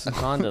toss ass. a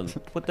condom.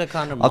 Put the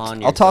condom I'll,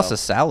 on I'll toss a yourself.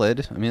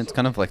 salad. I mean, it's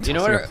kind of like You know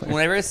tossing a what? plate.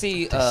 Whenever I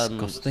see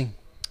Disgusting.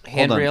 Hold on.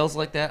 handrails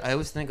like that, I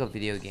always think of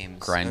video games.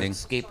 or Grinding.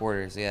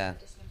 skateboarders, yeah.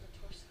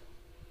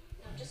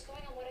 I'm just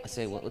going on what I I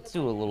say, well, let's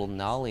do a little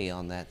nollie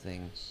on that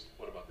thing.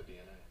 What about the DNA?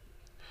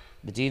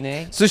 The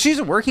DNA? So she's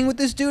working with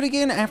this dude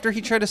again after he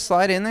tried to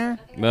slide in there?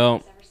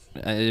 Well,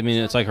 I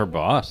mean, it's like her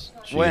boss.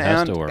 She Well,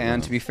 has and, to work.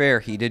 and with to him. be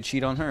fair, he did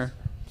cheat on her.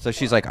 So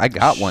she's like, I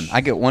got one.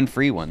 I get one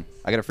free one.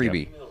 I got a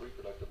freebie.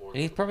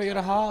 And he's probably got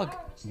a hog.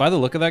 By the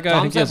look of that guy, I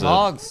Tom's think he has have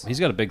hogs.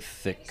 he's got a big,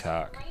 thick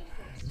cock.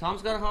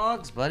 Tom's got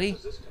hogs, buddy.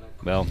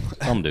 Well,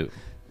 some do.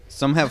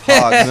 Some have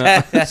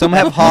hogs. Some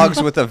have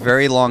hogs with a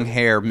very long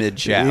hair mid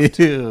shaft.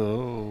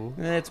 Ew.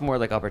 It's more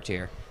like upper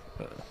tier.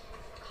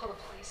 call the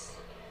police.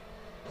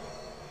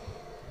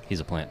 He's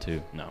a plant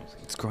too. No, I'm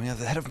It's growing out of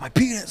the head of my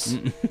penis.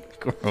 just kidding.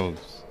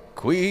 Gross.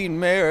 Queen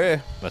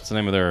Mary. That's the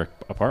name of their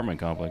apartment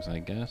complex, I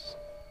guess.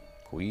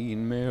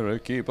 Queen Mary,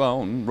 keep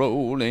on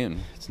rolling.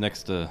 It's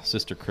next to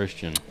Sister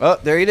Christian. Oh,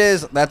 there it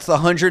is. That's the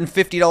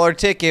 $150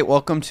 ticket.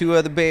 Welcome to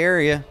the Bay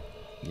Area.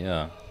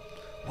 Yeah.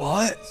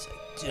 What?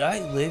 Did I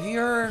live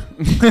here?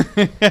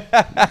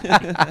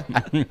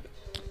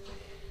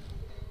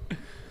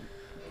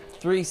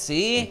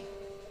 3C?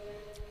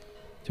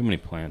 Too many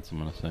plants, I'm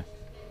gonna say.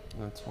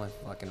 That's my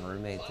fucking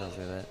roommate tells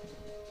me that.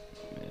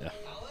 Yeah.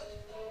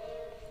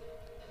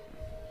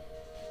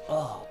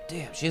 Oh,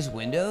 damn. She has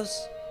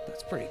windows?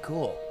 That's pretty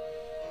cool.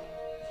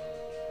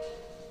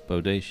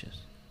 Bodacious.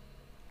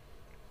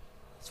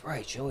 That's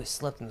right. She always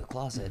slept in the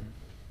closet.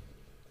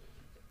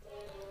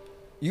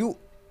 You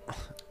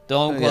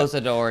Don't Yeah. close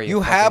the door.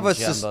 you have a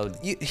jumbo.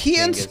 he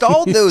dingus.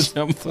 installed those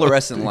Jumbo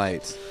fluorescent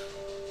lights.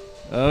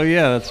 Oh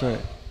yeah, that's right.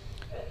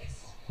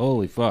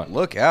 Holy fuck.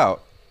 Look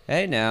out.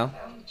 Hey, now.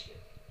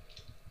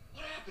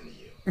 What happened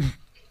to you?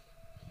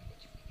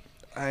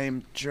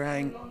 I'm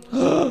trying.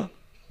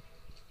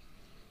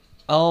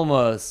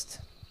 Almost.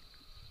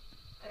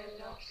 I am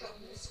not from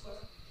this world.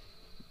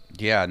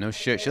 Yeah, no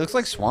shit. She looks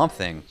like Swamp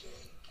Thing.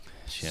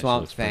 Shit, she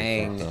Swamp looks pretty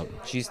Fang. fucked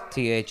up. She's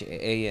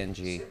THANG.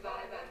 Survive,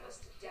 I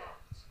must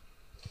adapt.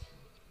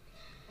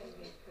 And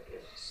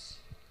reproduce.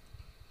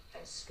 I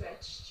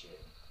stretched you.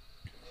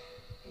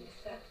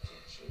 Infected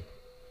you.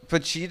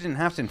 But she didn't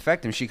have to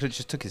infect him. She could have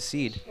just took his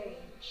seed.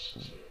 Changed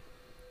you.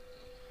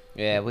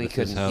 Yeah, This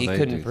is how he they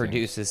couldn't do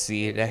produce a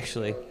seed,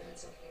 actually.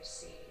 Millions of your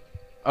seed.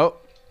 Oh,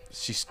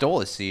 she stole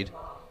his seed.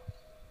 All.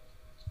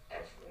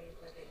 Every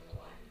living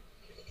one.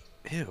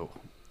 Ew.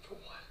 For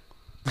what?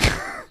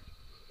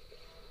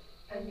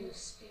 A new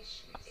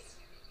species.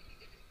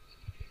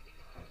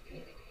 Of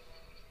you.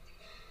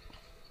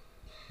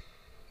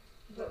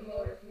 But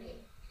more of me.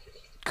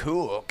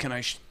 Cool. Can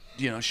I, show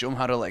him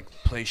how to like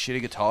play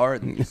shitty guitar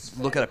and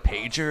look at a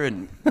pager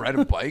and ride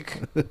a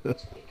bike? To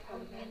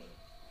become many.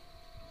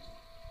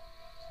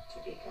 To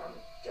become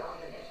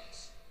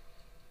dominant.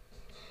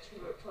 To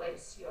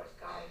replace your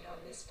kind on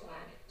this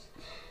planet.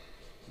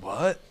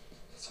 What?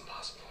 It's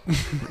impossible.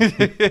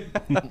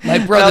 My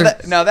brother,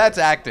 Now that's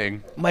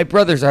acting, my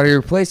brother's already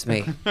replaced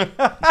me. Tom. You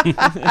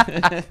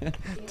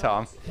are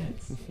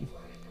enormous.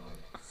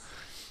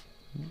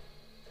 But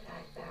I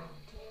found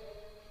you.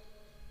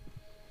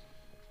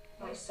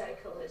 My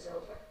cycle is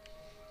over.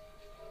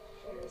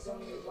 There is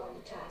only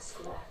one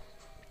task left.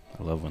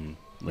 I love when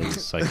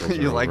ladies' cycles are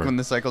You like over. when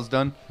the cycle's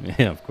done?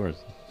 Yeah, of course.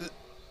 You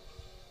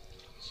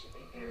should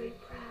be very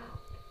proud.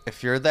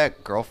 If you're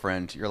that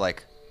girlfriend, you're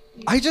like,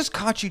 I just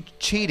caught you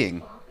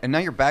cheating, and now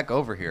you're back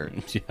over here.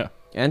 Yeah.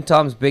 And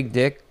Tom's big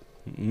dick.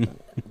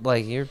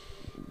 Like,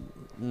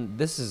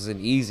 this is an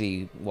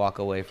easy walk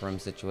away from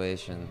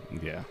situation.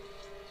 Yeah.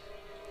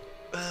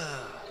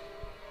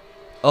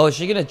 Oh, is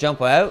she gonna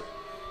jump out?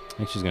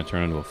 think she's gonna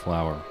turn into a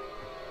flower.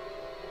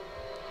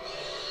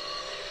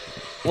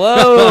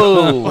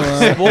 Whoa!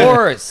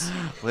 Spores.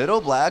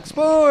 Little black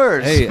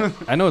spores. Hey,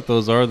 I know what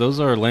those are.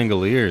 Those are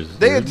Langoliers.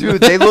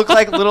 Dude, they look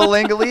like little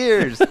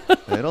Langoliers.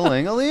 Little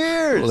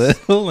Langoliers.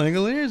 Little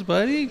Langoliers,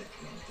 buddy.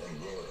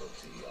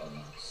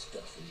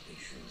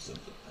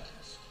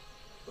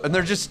 And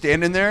they're just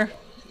standing there.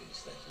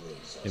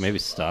 Hey, maybe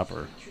stop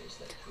her.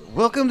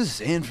 Welcome to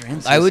San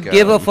Francisco. I would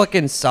give a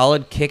fucking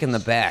solid kick in the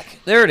back.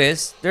 There it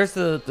is. There's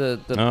the Oh.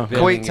 building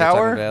Coit you're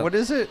Tower. talking about. What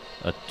is it?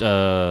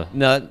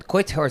 No,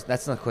 Coit Tower.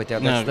 That's not Coit Tower.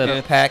 No,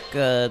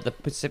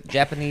 That's the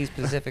Japanese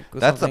Pacific. Or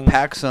That's something. the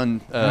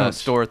PacSun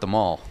store at the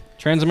mall.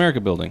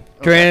 Transamerica Building.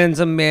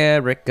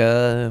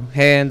 Transamerica,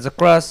 hands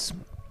across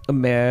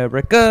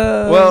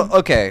America. Well,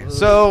 okay.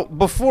 So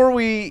before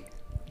we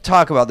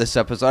talk about this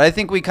episode, I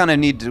think we kind of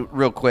need to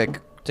real quick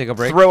Take a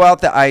break. throw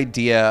out the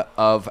idea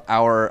of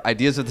our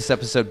ideas of this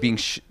episode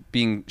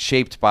being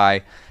shaped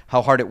by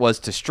how hard it was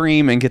to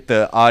stream and get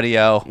the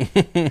audio,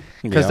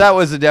 because that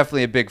was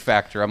definitely a big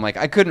factor. I'm like,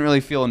 I couldn't really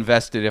feel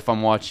invested if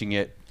I'm watching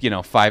it,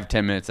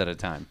 5-10 minutes at a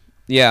time.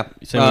 Yeah.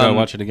 You saying we're gonna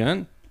watch it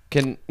again?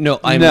 I'm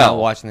not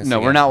watching this. No,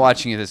 again. we're not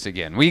watching this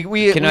again. We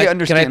Can I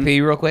understand. pee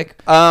real quick?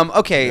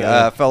 Okay,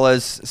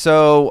 fellas.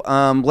 So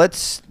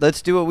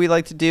let's do what we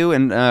like to do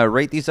and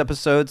rate these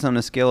episodes on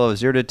a scale of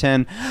 0 to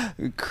 10.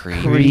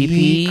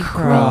 Creepy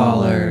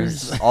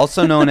crawlers.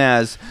 Also known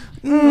as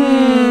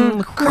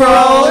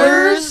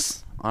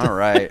crawlers. All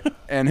right.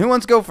 And who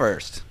wants to go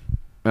first?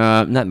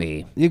 Not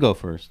me. You go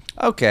first.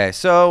 Okay,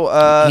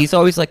 so He's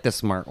always like the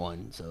smart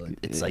one, so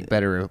it's like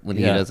better when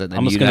he does it than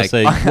I'm just you gonna and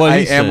say I. what I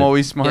he said. am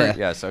always smart. Yeah.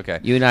 Yes. Okay.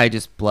 You and I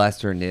just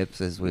blast our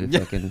nips as we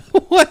fucking.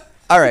 What?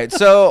 All right,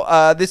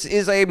 so this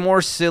is a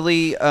more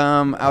silly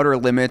Outer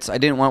Limits. I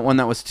didn't want one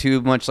that was too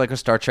much like a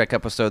Star Trek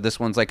episode. This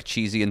one's like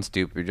cheesy and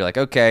stupid. You're like,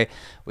 okay,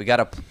 we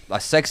got a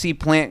sexy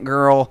plant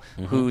girl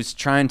who's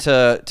trying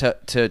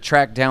to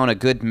track down a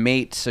good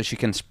mate so she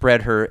can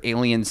spread her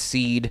alien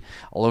seed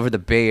all over the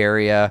Bay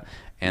Area.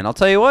 And I'll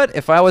tell you what,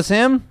 if I was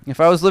him, if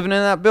I was living in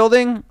that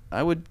building,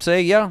 I would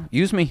say, yeah,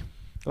 use me.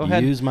 Go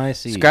ahead. Use my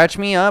seed. Scratch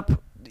me up,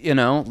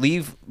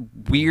 leave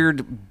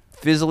weird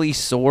fizzly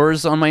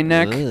sores on my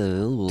neck.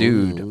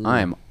 Dude,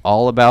 I'm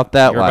all about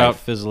that You're life. about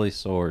fizzly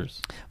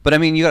sores. But I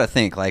mean, you got to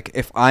think, like,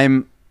 if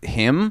I'm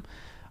him,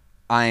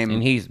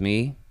 And he's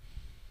me,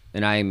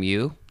 and I am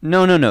you.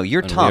 No,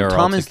 you're And we Tom. are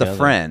Tom all is the together.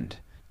 friend.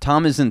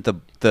 Tom isn't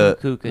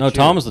the No,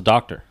 Tom is the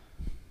doctor.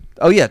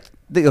 Oh yeah.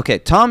 Okay,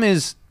 Tom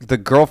is the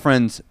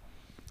girlfriend's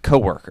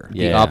coworker. The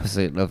Yeah.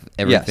 opposite of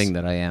everything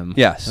that I am.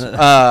 Yes.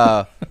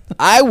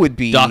 I would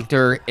be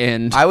Doctor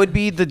and I would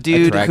be the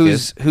dude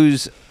Attractive.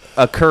 who's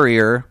a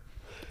courier,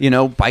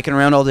 biking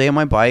around all day on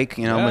my bike,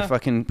 Yeah. my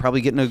fucking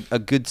probably getting a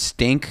good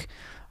stink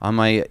on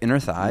my inner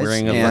thighs.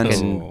 Wearing a and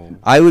fucking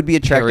I would be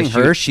attracting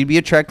her, parachute. she'd be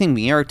attracting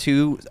me. Our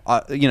two,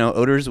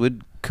 odors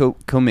would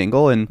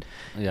commingle, and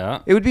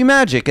Yeah. it would be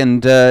magic.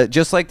 And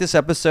just like this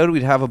episode,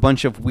 we'd have a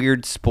bunch of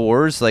weird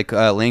spores like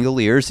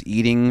Langoliers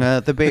eating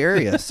the Bay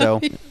Area.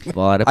 So a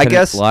lot of I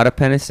guess- lot of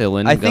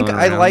penicillin. I think going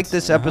I around. like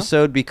this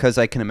episode because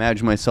I can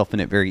imagine myself in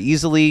it very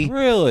easily.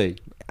 Really?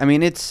 I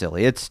mean, it's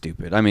silly. It's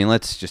stupid. I mean,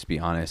 let's just be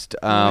honest.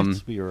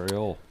 Let's be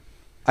real.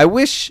 I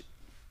wish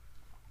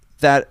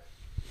that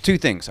two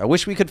things. I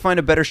wish we could find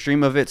a better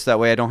stream of it so that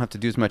way I don't have to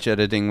do as much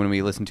editing when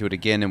we listen to it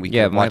again and we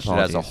Yeah, can my watch it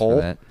as a apologies for whole.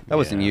 that.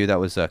 Wasn't Yeah. you. That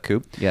was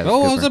Coop. Yeah.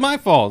 Oh, that's was it my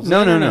fault? It's No,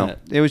 the no, no. internet.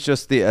 It was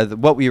just the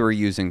what we were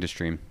using to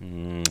stream.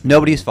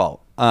 Nobody's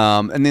fault.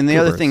 And then the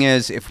other Coopers. thing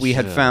is if we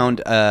had Sure.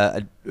 found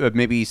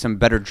maybe some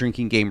better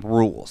drinking game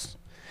rules.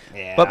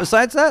 But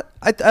besides that,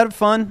 I had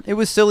fun. It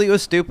was silly. It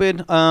was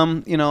stupid.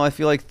 I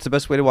feel like it's the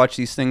best way to watch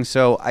these things.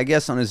 So I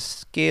guess on a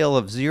scale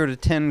of 0 to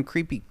 10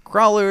 creepy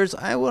crawlers,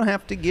 I will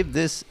have to give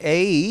this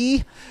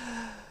a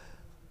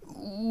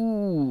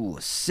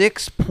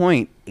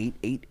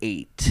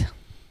 6.888.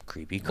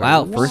 Creepy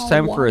Wow, crawlers. first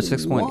time for a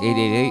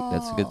 6.888.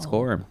 That's a good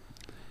score.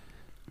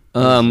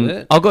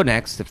 it. I'll go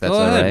next if that's Go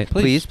all ahead, right.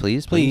 Please.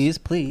 Please.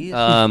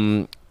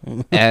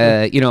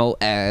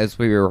 As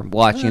we were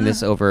watching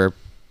this over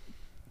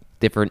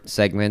different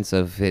segments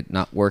of it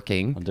not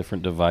working, On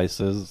different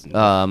devices.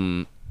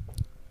 in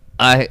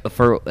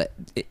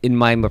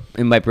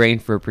my brain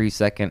for a brief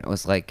second, I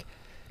was like,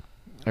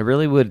 I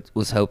really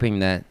was hoping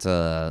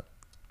that.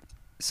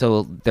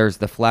 So there's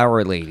the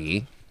flower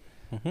lady,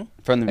 From the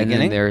and then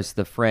beginning? there's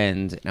the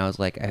friend, and I was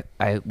like,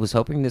 I was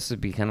hoping this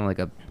would be kind of like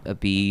a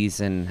bees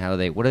and how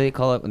what do they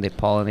call it when they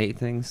pollinate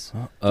things?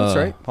 That's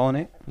right.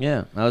 Pollinate.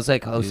 Yeah, I was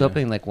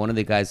hoping like one of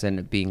the guys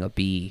ended up being a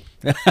bee.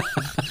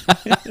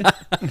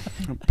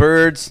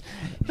 Birds,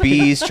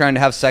 bees, trying to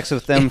have sex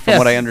with them, from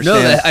what I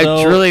understand. No, I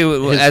So truly,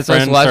 his as I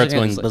was friend watching, starts it,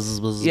 going was like- buzz,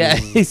 buzz, yeah,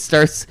 buzz. he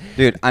starts.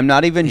 Dude, I'm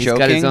not even He's joking.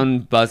 got his own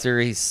buzzer.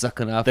 He's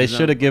sucking off. They his own-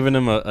 should have given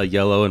him a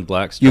yellow and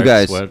black You striped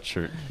guys.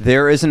 sweatshirt.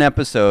 There is an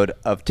episode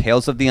of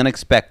Tales of the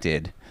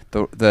Unexpected,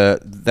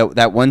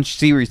 that one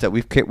series that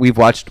we've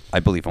watched, I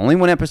believe, only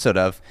one episode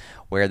of,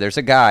 where there's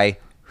a guy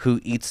who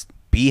eats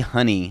bee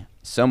honey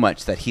so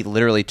much that he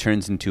literally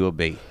turns into a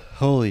bee.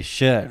 Holy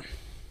shit.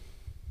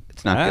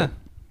 It's not Ah. good.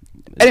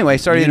 Anyway,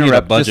 sorry to You need a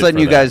interrupt. Just budget letting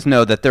for you that. guys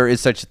know that there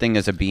is such a thing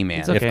as a B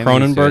man. It's okay. If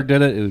I'm used to Cronenberg it.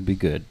 did it, it would be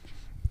good.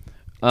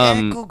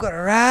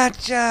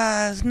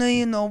 Cucarachas,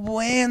 no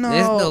bueno.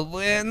 Es no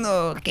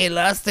bueno, que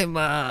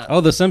lástima.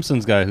 Oh, the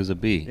Simpsons guy who's a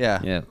B. Yeah.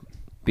 Yeah,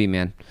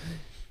 B-man.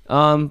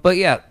 But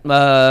yeah,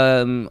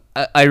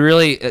 I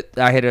really,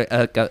 I had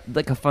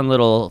a fun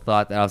little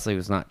thought that obviously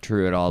was not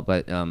true at all,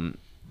 but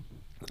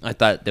I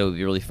thought that would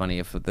be really funny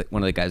if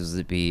one of the guys was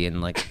a bee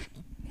and like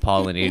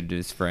pollinated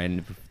his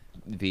friend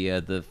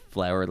via the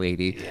flower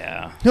lady.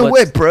 Yeah. No But-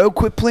 way, bro.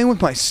 Quit playing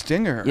with my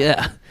stinger.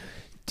 Yeah.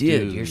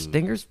 Dude, your Dude.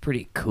 stinger's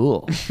pretty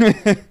cool.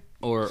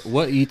 Or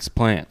what eats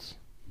plants?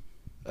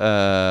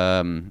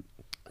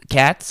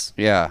 Cats?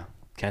 Yeah.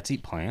 Cats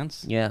eat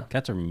plants? Yeah.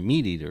 Cats are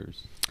meat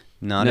eaters.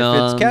 Not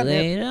No, if it's catnip.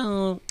 they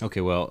don't.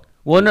 Okay, well.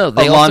 Well, no,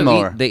 they A also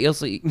lawnmower.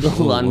 eat the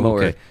Ooh,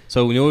 lawnmower. Okay.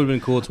 So you know what would have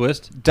been a cool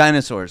twist?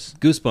 Dinosaurs.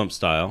 Goosebumps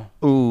style.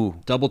 Ooh,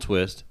 Double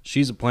twist.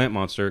 She's a plant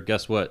monster.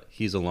 Guess what?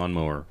 He's a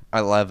lawnmower. I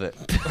love it.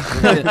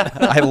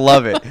 I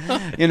love it.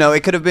 You know,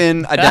 it could have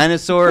been a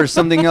dinosaur or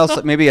something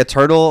else, maybe a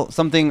turtle,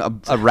 something, a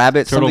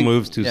rabbit. Turtle something.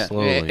 moves too Yeah.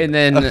 slowly. And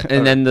then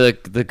the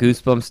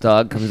Goosebumps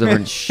dog comes over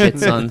and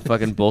shits on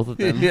fucking both of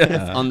them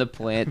Yeah. on the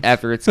plant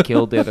after it's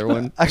killed the other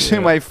one. Actually,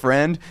 my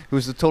friend,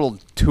 who's a total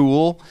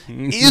tool,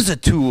 is a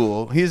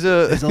tool. He's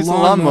a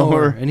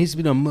lawnmower. and he's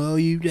gonna mow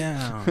you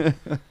down.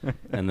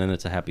 And then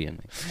it's a happy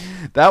ending.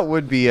 That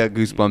would be a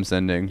Goosebumps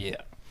ending. Yeah.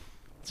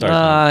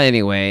 Sorry.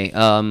 Anyway,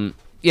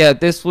 yeah,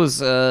 this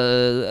was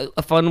a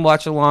fun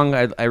watch along.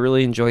 I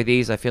really enjoy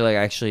these. I feel like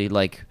I actually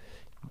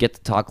get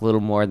to talk a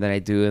little more than I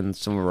do in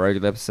some of our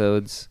regular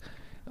episodes.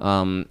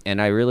 And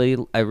I really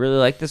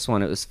like this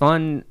one. It was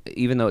fun,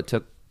 even though it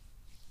took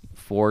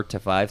 4 to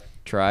 5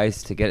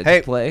 tries to get it Hey,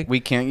 to play.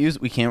 we can't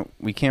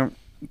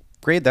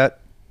grade that.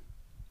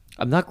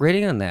 I'm not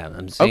grading on that.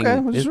 I'm saying Okay,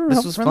 well, this, just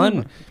this was friendly.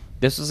 fun.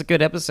 This was a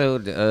good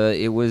episode.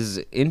 It was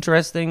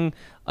interesting.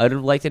 I'd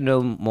like to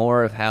know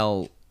more of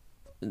how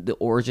the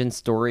origin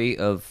story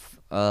of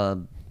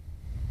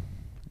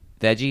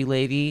Veggie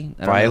Lady. I don't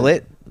know.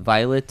 Violet?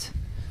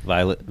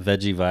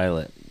 Veggie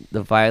Violet.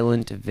 The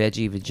violent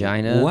veggie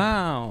vagina.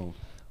 Wow.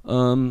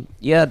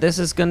 Yeah, this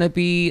is gonna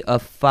be a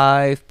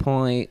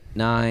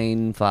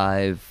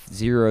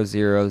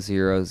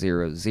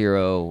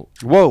 5.950000.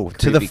 Whoa,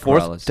 to the Creepy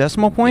fourth crawlers.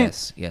 decimal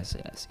point? Yes.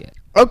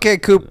 Okay,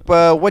 Coop,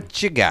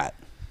 what you got?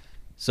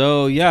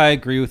 So yeah, I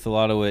agree with a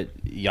lot of what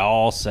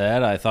y'all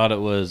said. I thought it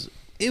was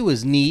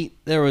neat.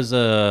 There was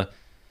a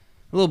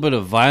little bit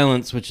of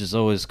violence, which is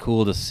always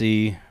cool to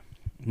see.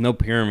 No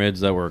pyramids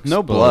that were exposed.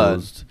 No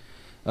blood.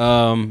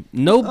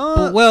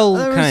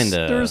 Kind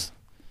of.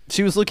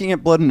 She was looking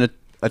at blood in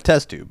a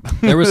test tube.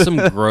 There was some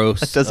gross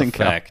That doesn't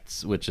count.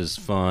 effects, which is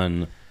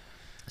fun.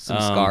 Some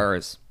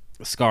scars.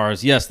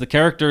 Scars. Yes, the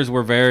characters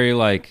were very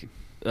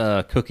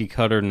cookie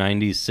cutter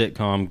 90s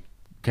sitcom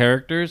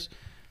characters,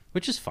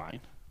 which is fine.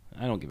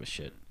 I don't give a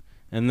shit.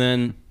 And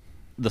then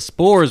the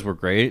spores were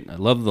great. I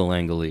love the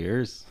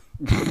Langoliers.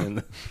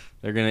 And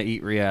they're going to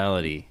eat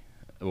reality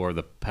or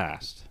the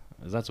past.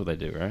 That's what they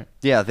do, right?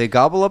 Yeah, they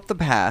gobble up the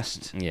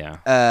past. Yeah.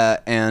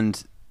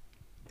 And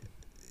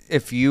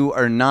if you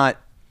are not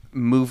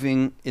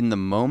moving in the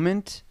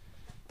moment,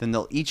 then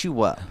they'll eat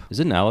you up. Is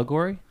it an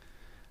allegory?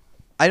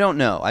 I don't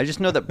know. I just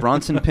know that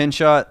Bronson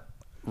Pinchot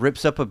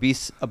rips up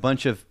a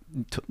bunch of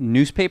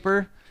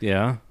newspaper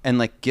Yeah.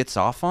 and gets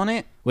off on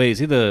it. Wait, is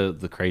he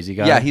the crazy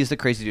guy? Yeah, he's the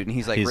crazy dude, and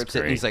he's He's rips it,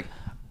 and great. he's like,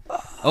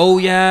 Oh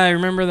yeah, I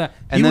remember that.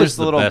 and He there's was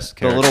the best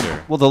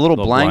character. the little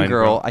The blind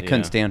girl. I yeah.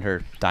 couldn't stand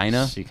her,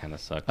 Dinah. She kind of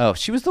sucked. Oh,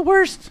 she was the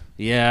worst.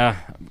 Yeah.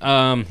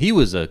 He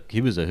was a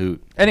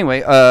hoot.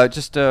 Anyway,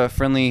 just a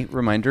friendly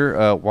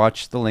reminder: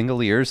 watch The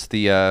Langoliers,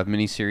 the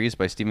miniseries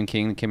by Stephen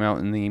King that came out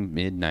in the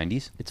mid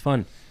 '90s. It's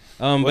fun.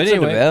 But What's it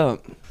anyway,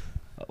 about?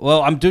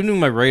 well, I'm doing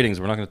my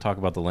ratings. We're not going to talk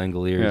about the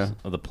Langoliers Yeah.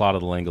 or the plot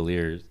of the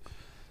Langoliers.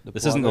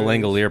 This isn't the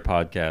Langolier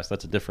podcast.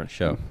 That's a different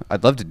show.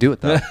 I'd love to do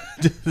it though.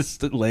 This is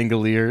the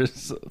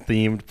Langoliers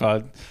themed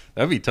pod.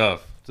 That'd be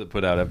tough to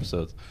put out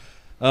episodes.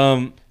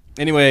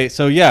 Anyway,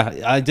 so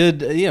yeah, I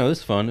did. It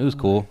was fun. It was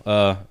cool.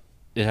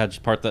 It had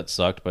a part that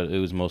sucked, but it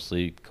was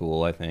mostly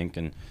cool, I think.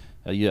 And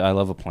yeah, I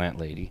love a plant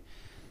lady.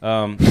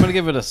 I'm gonna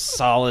give it a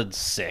solid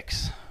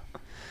 6.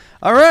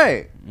 All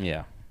right.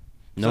 Yeah.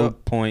 No So-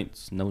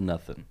 points. No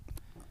nothing.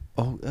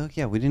 Oh,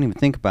 yeah, we didn't even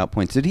think about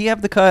points. Did he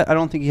have the cut? I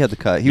don't think he had the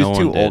cut. He No was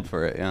one too did. old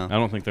for it. Yeah. I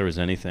don't think there was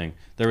anything.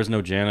 There was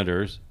no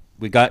janitors.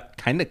 We got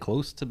kind of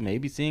close to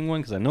maybe seeing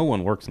one because I know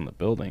one works in the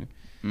building,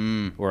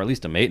 or at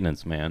least a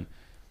maintenance man.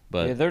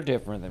 But Yeah, they're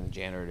different than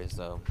janitors,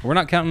 though. we're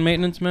not counting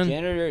maintenance men.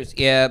 Janitors,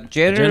 Janitor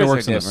janitors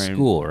works are in a different.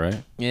 school,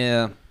 right?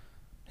 Yeah.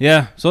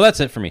 Yeah. So that's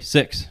it for me.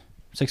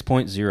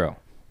 6.0.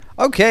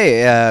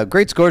 Okay,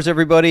 great scores,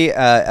 everybody.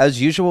 As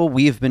usual,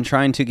 we've been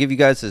trying to give you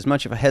guys as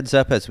much of a heads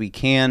up as we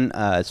can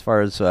as far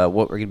as what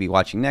we're going to be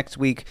watching next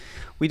week.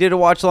 We did a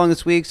watch along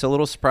this week, so a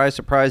little surprise.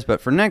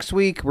 But for next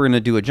week, we're going to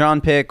do a John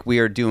pick. We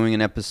are doing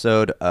an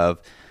episode of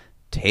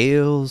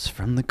Tales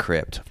from the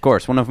Crypt. Of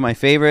course, one of my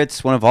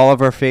favorites, one of all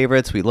of our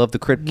favorites. We love the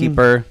Crypt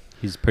Keeper.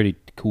 He's pretty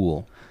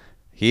cool.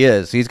 He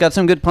is. He's got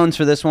some good puns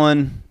for this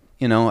one.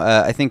 You know,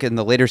 I think in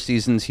the later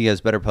seasons he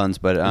has better puns,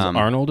 but Is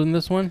Arnold in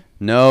this one?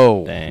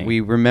 no, Dang. we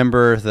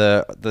remember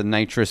the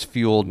nitrous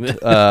fueled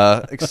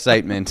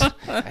excitement.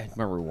 I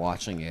remember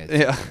watching it.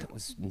 Yeah. It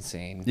was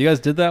insane. You guys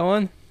did that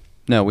one?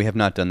 No, we have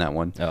not done that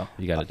one. Oh,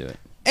 you got to do it.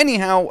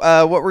 Anyhow,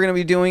 what we're going to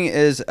be doing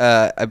is,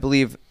 I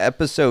believe,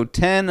 episode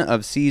 10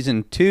 of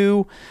season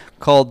 2,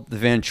 called The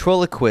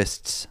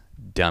Ventriloquist's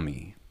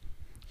Dummy.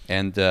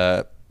 And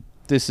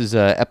this is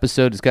an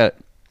episode. It's got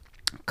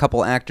a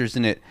couple actors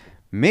in it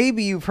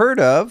maybe you've heard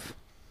of.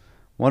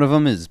 One of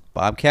them is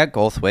Bobcat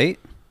Goldthwait.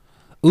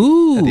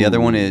 Ooh. And the other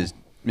one is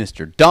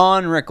Mr.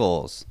 Don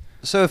Rickles.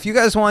 So if you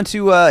guys want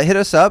to hit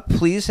us up,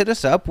 please hit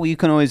us up. You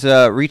can always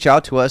reach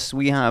out to us.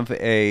 We have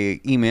a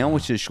email,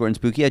 which is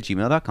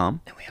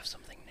shortandspooky@gmail.com. And we have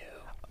something new.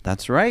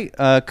 That's right.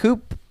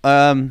 Coop,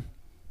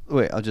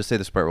 wait, I'll just say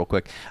this part real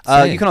quick.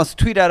 Say. You can also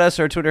tweet at us.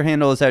 Our Twitter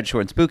handle is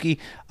 @shortandspooky.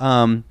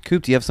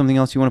 Coop, do you have something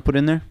else you want to put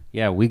in there?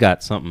 Yeah, we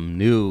got something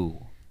new.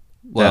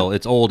 Well,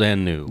 it's old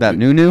and new. That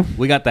new?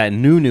 We got that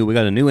new. We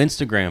got a new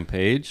Instagram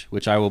page,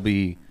 which I will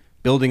be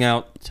building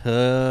out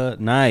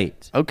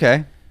tonight.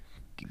 Okay.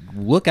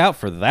 Look out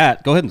for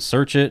that. Go ahead and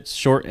search it.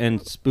 Short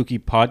and Spooky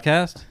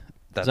Podcast.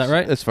 Is that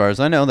right? As far as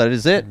I know, that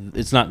is it.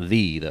 It's not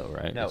the, though,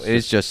 right? No, It's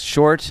it's just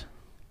Short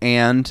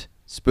and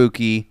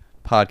Spooky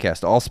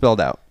Podcast, all spelled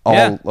out, all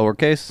Yeah.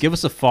 lowercase. Give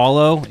us a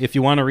follow. If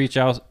you want to reach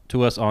out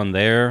to us on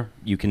there,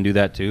 you can do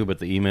that too, but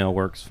the email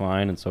works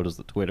fine, and so does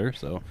the Twitter,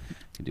 so you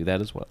can do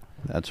that as well.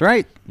 That's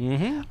right.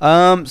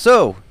 Mm-hmm.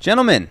 So,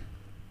 gentlemen,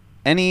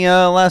 any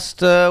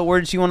last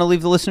words you want to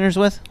leave the listeners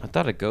with? I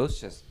thought a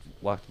ghost just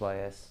walked by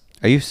us.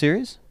 Are you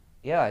serious?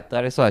 Yeah, I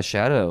thought I saw a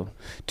shadow.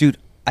 Dude,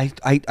 I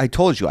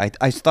told you. I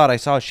thought I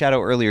saw a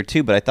shadow earlier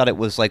too, but I thought it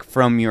was like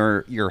from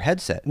your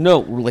headset. No,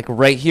 like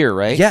right here,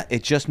 right? Yeah,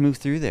 it just moved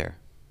through there.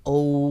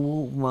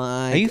 Oh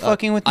my! Are you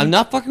fucking with me? I'm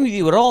not fucking with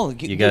you at all.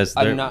 You guys,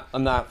 I'm not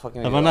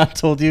fucking with Have you. I not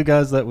told you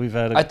guys that we've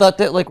had I thought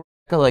that like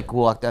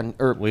walked on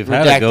or we've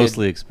redacted. had a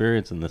ghostly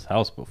experience in this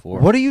house before?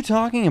 What are you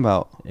talking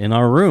about? In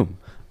our room,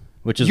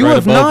 which is You right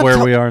have above not where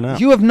to- we are now.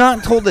 You have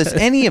not told us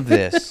any of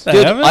this.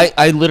 Dude, haven't?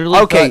 I literally.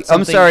 Okay, thought I'm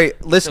something- sorry,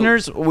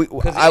 listeners.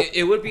 Because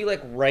it would be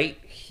like right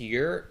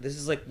here. This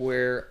is like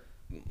where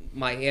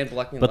my hand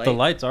blocking the But light. the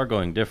lights are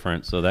going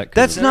different, so that could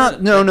That's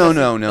not. No.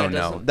 that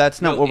doesn't- That's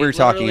not no, what we it were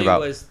talking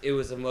literally about. it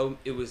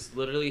was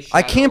literally.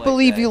 I shadow can't like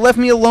believe that. you left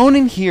me alone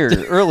in here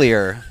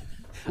earlier.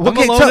 I'm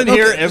alone so- in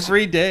here okay,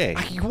 every day.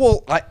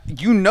 Well,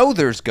 you know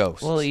there's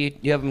ghosts. Well, you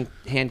have them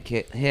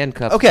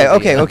handcuffed. Okay. to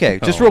the-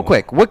 Just real Oh.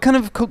 quick. What kind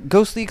of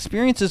ghostly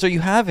experiences are you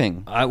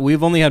having?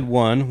 We've only had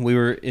one. We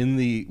were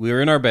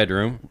in our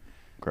bedroom.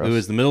 Gross. It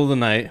was the middle of the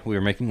night. We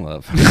were making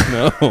love.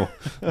 No,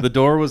 the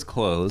door was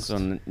closed,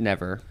 So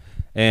never.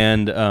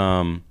 and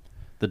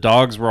the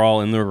dogs were all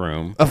in the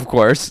room, Of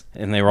course.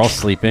 and they were all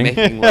sleeping.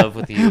 Making love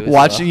with you. as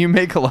Watching well. you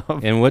make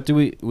love. And what do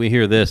we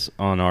hear this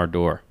on our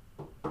door?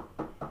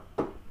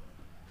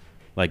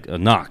 Like a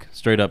knock,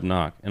 straight up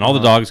knock. And all the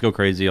dogs go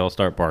crazy, all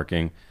start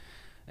barking.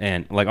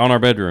 And like on our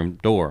bedroom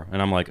door.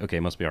 And I'm like, okay,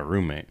 it must be our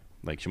roommate.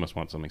 Like she must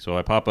want something. So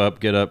I pop up,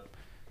 get up,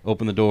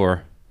 open the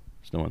door.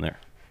 There's no one there.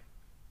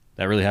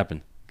 That really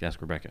happened. Ask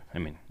Rebecca. I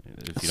mean,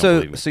 if you don't So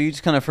believe me. you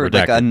just kind of heard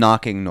like a Redacted.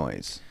 knocking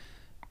noise.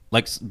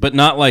 Like, but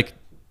not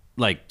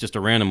like just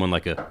a random one,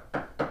 like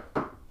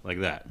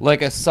that.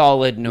 Like a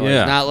solid noise,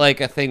 Yeah. not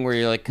like a thing where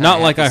you're like. kinda Not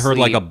have like to I heard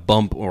like a sleep.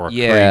 bump or a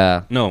Yeah.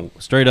 crate. No,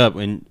 straight up.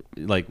 And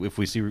like if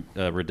we see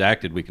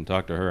redacted, we can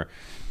talk to her.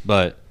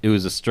 But it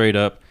was a straight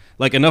up,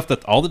 like enough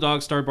that all the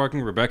dogs started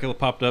barking. Rebecca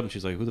popped up and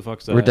she's like, "Who the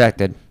fuck's that?"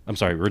 Redacted. I'm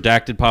sorry,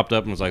 redacted popped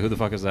up and was like, "Who the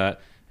fuck is that?"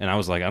 And I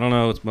was like, "I don't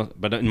know."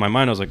 But in my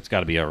mind, I was like, "It's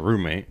got to be our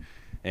roommate."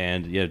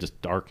 And yeah,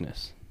 just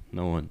darkness.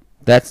 No one.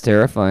 That's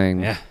terrifying.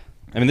 Yeah.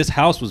 I mean, this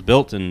house was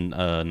built in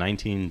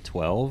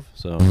 1912,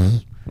 so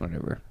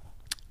Whatever.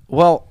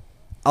 Well,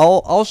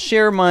 I'll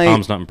share my.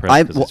 Tom's not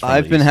impressed 'cause it's from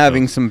I've the been East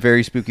having Coast. some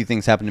very spooky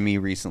things happen to me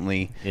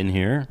recently. in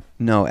here,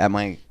 No, at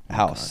my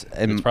house.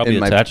 it's probably in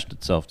my- attached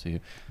itself to you.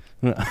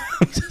 I'm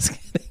just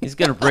kidding. He's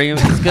gonna bring him.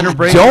 He's gonna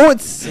bring. Don't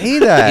say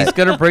that. He's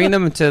gonna bring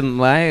them to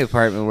my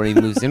apartment where he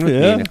moves in with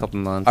me in a couple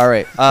months. All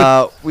right.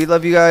 We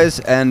love you guys,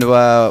 and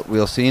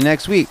we'll see you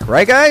next week.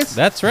 Right, guys?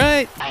 That's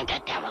right. Find a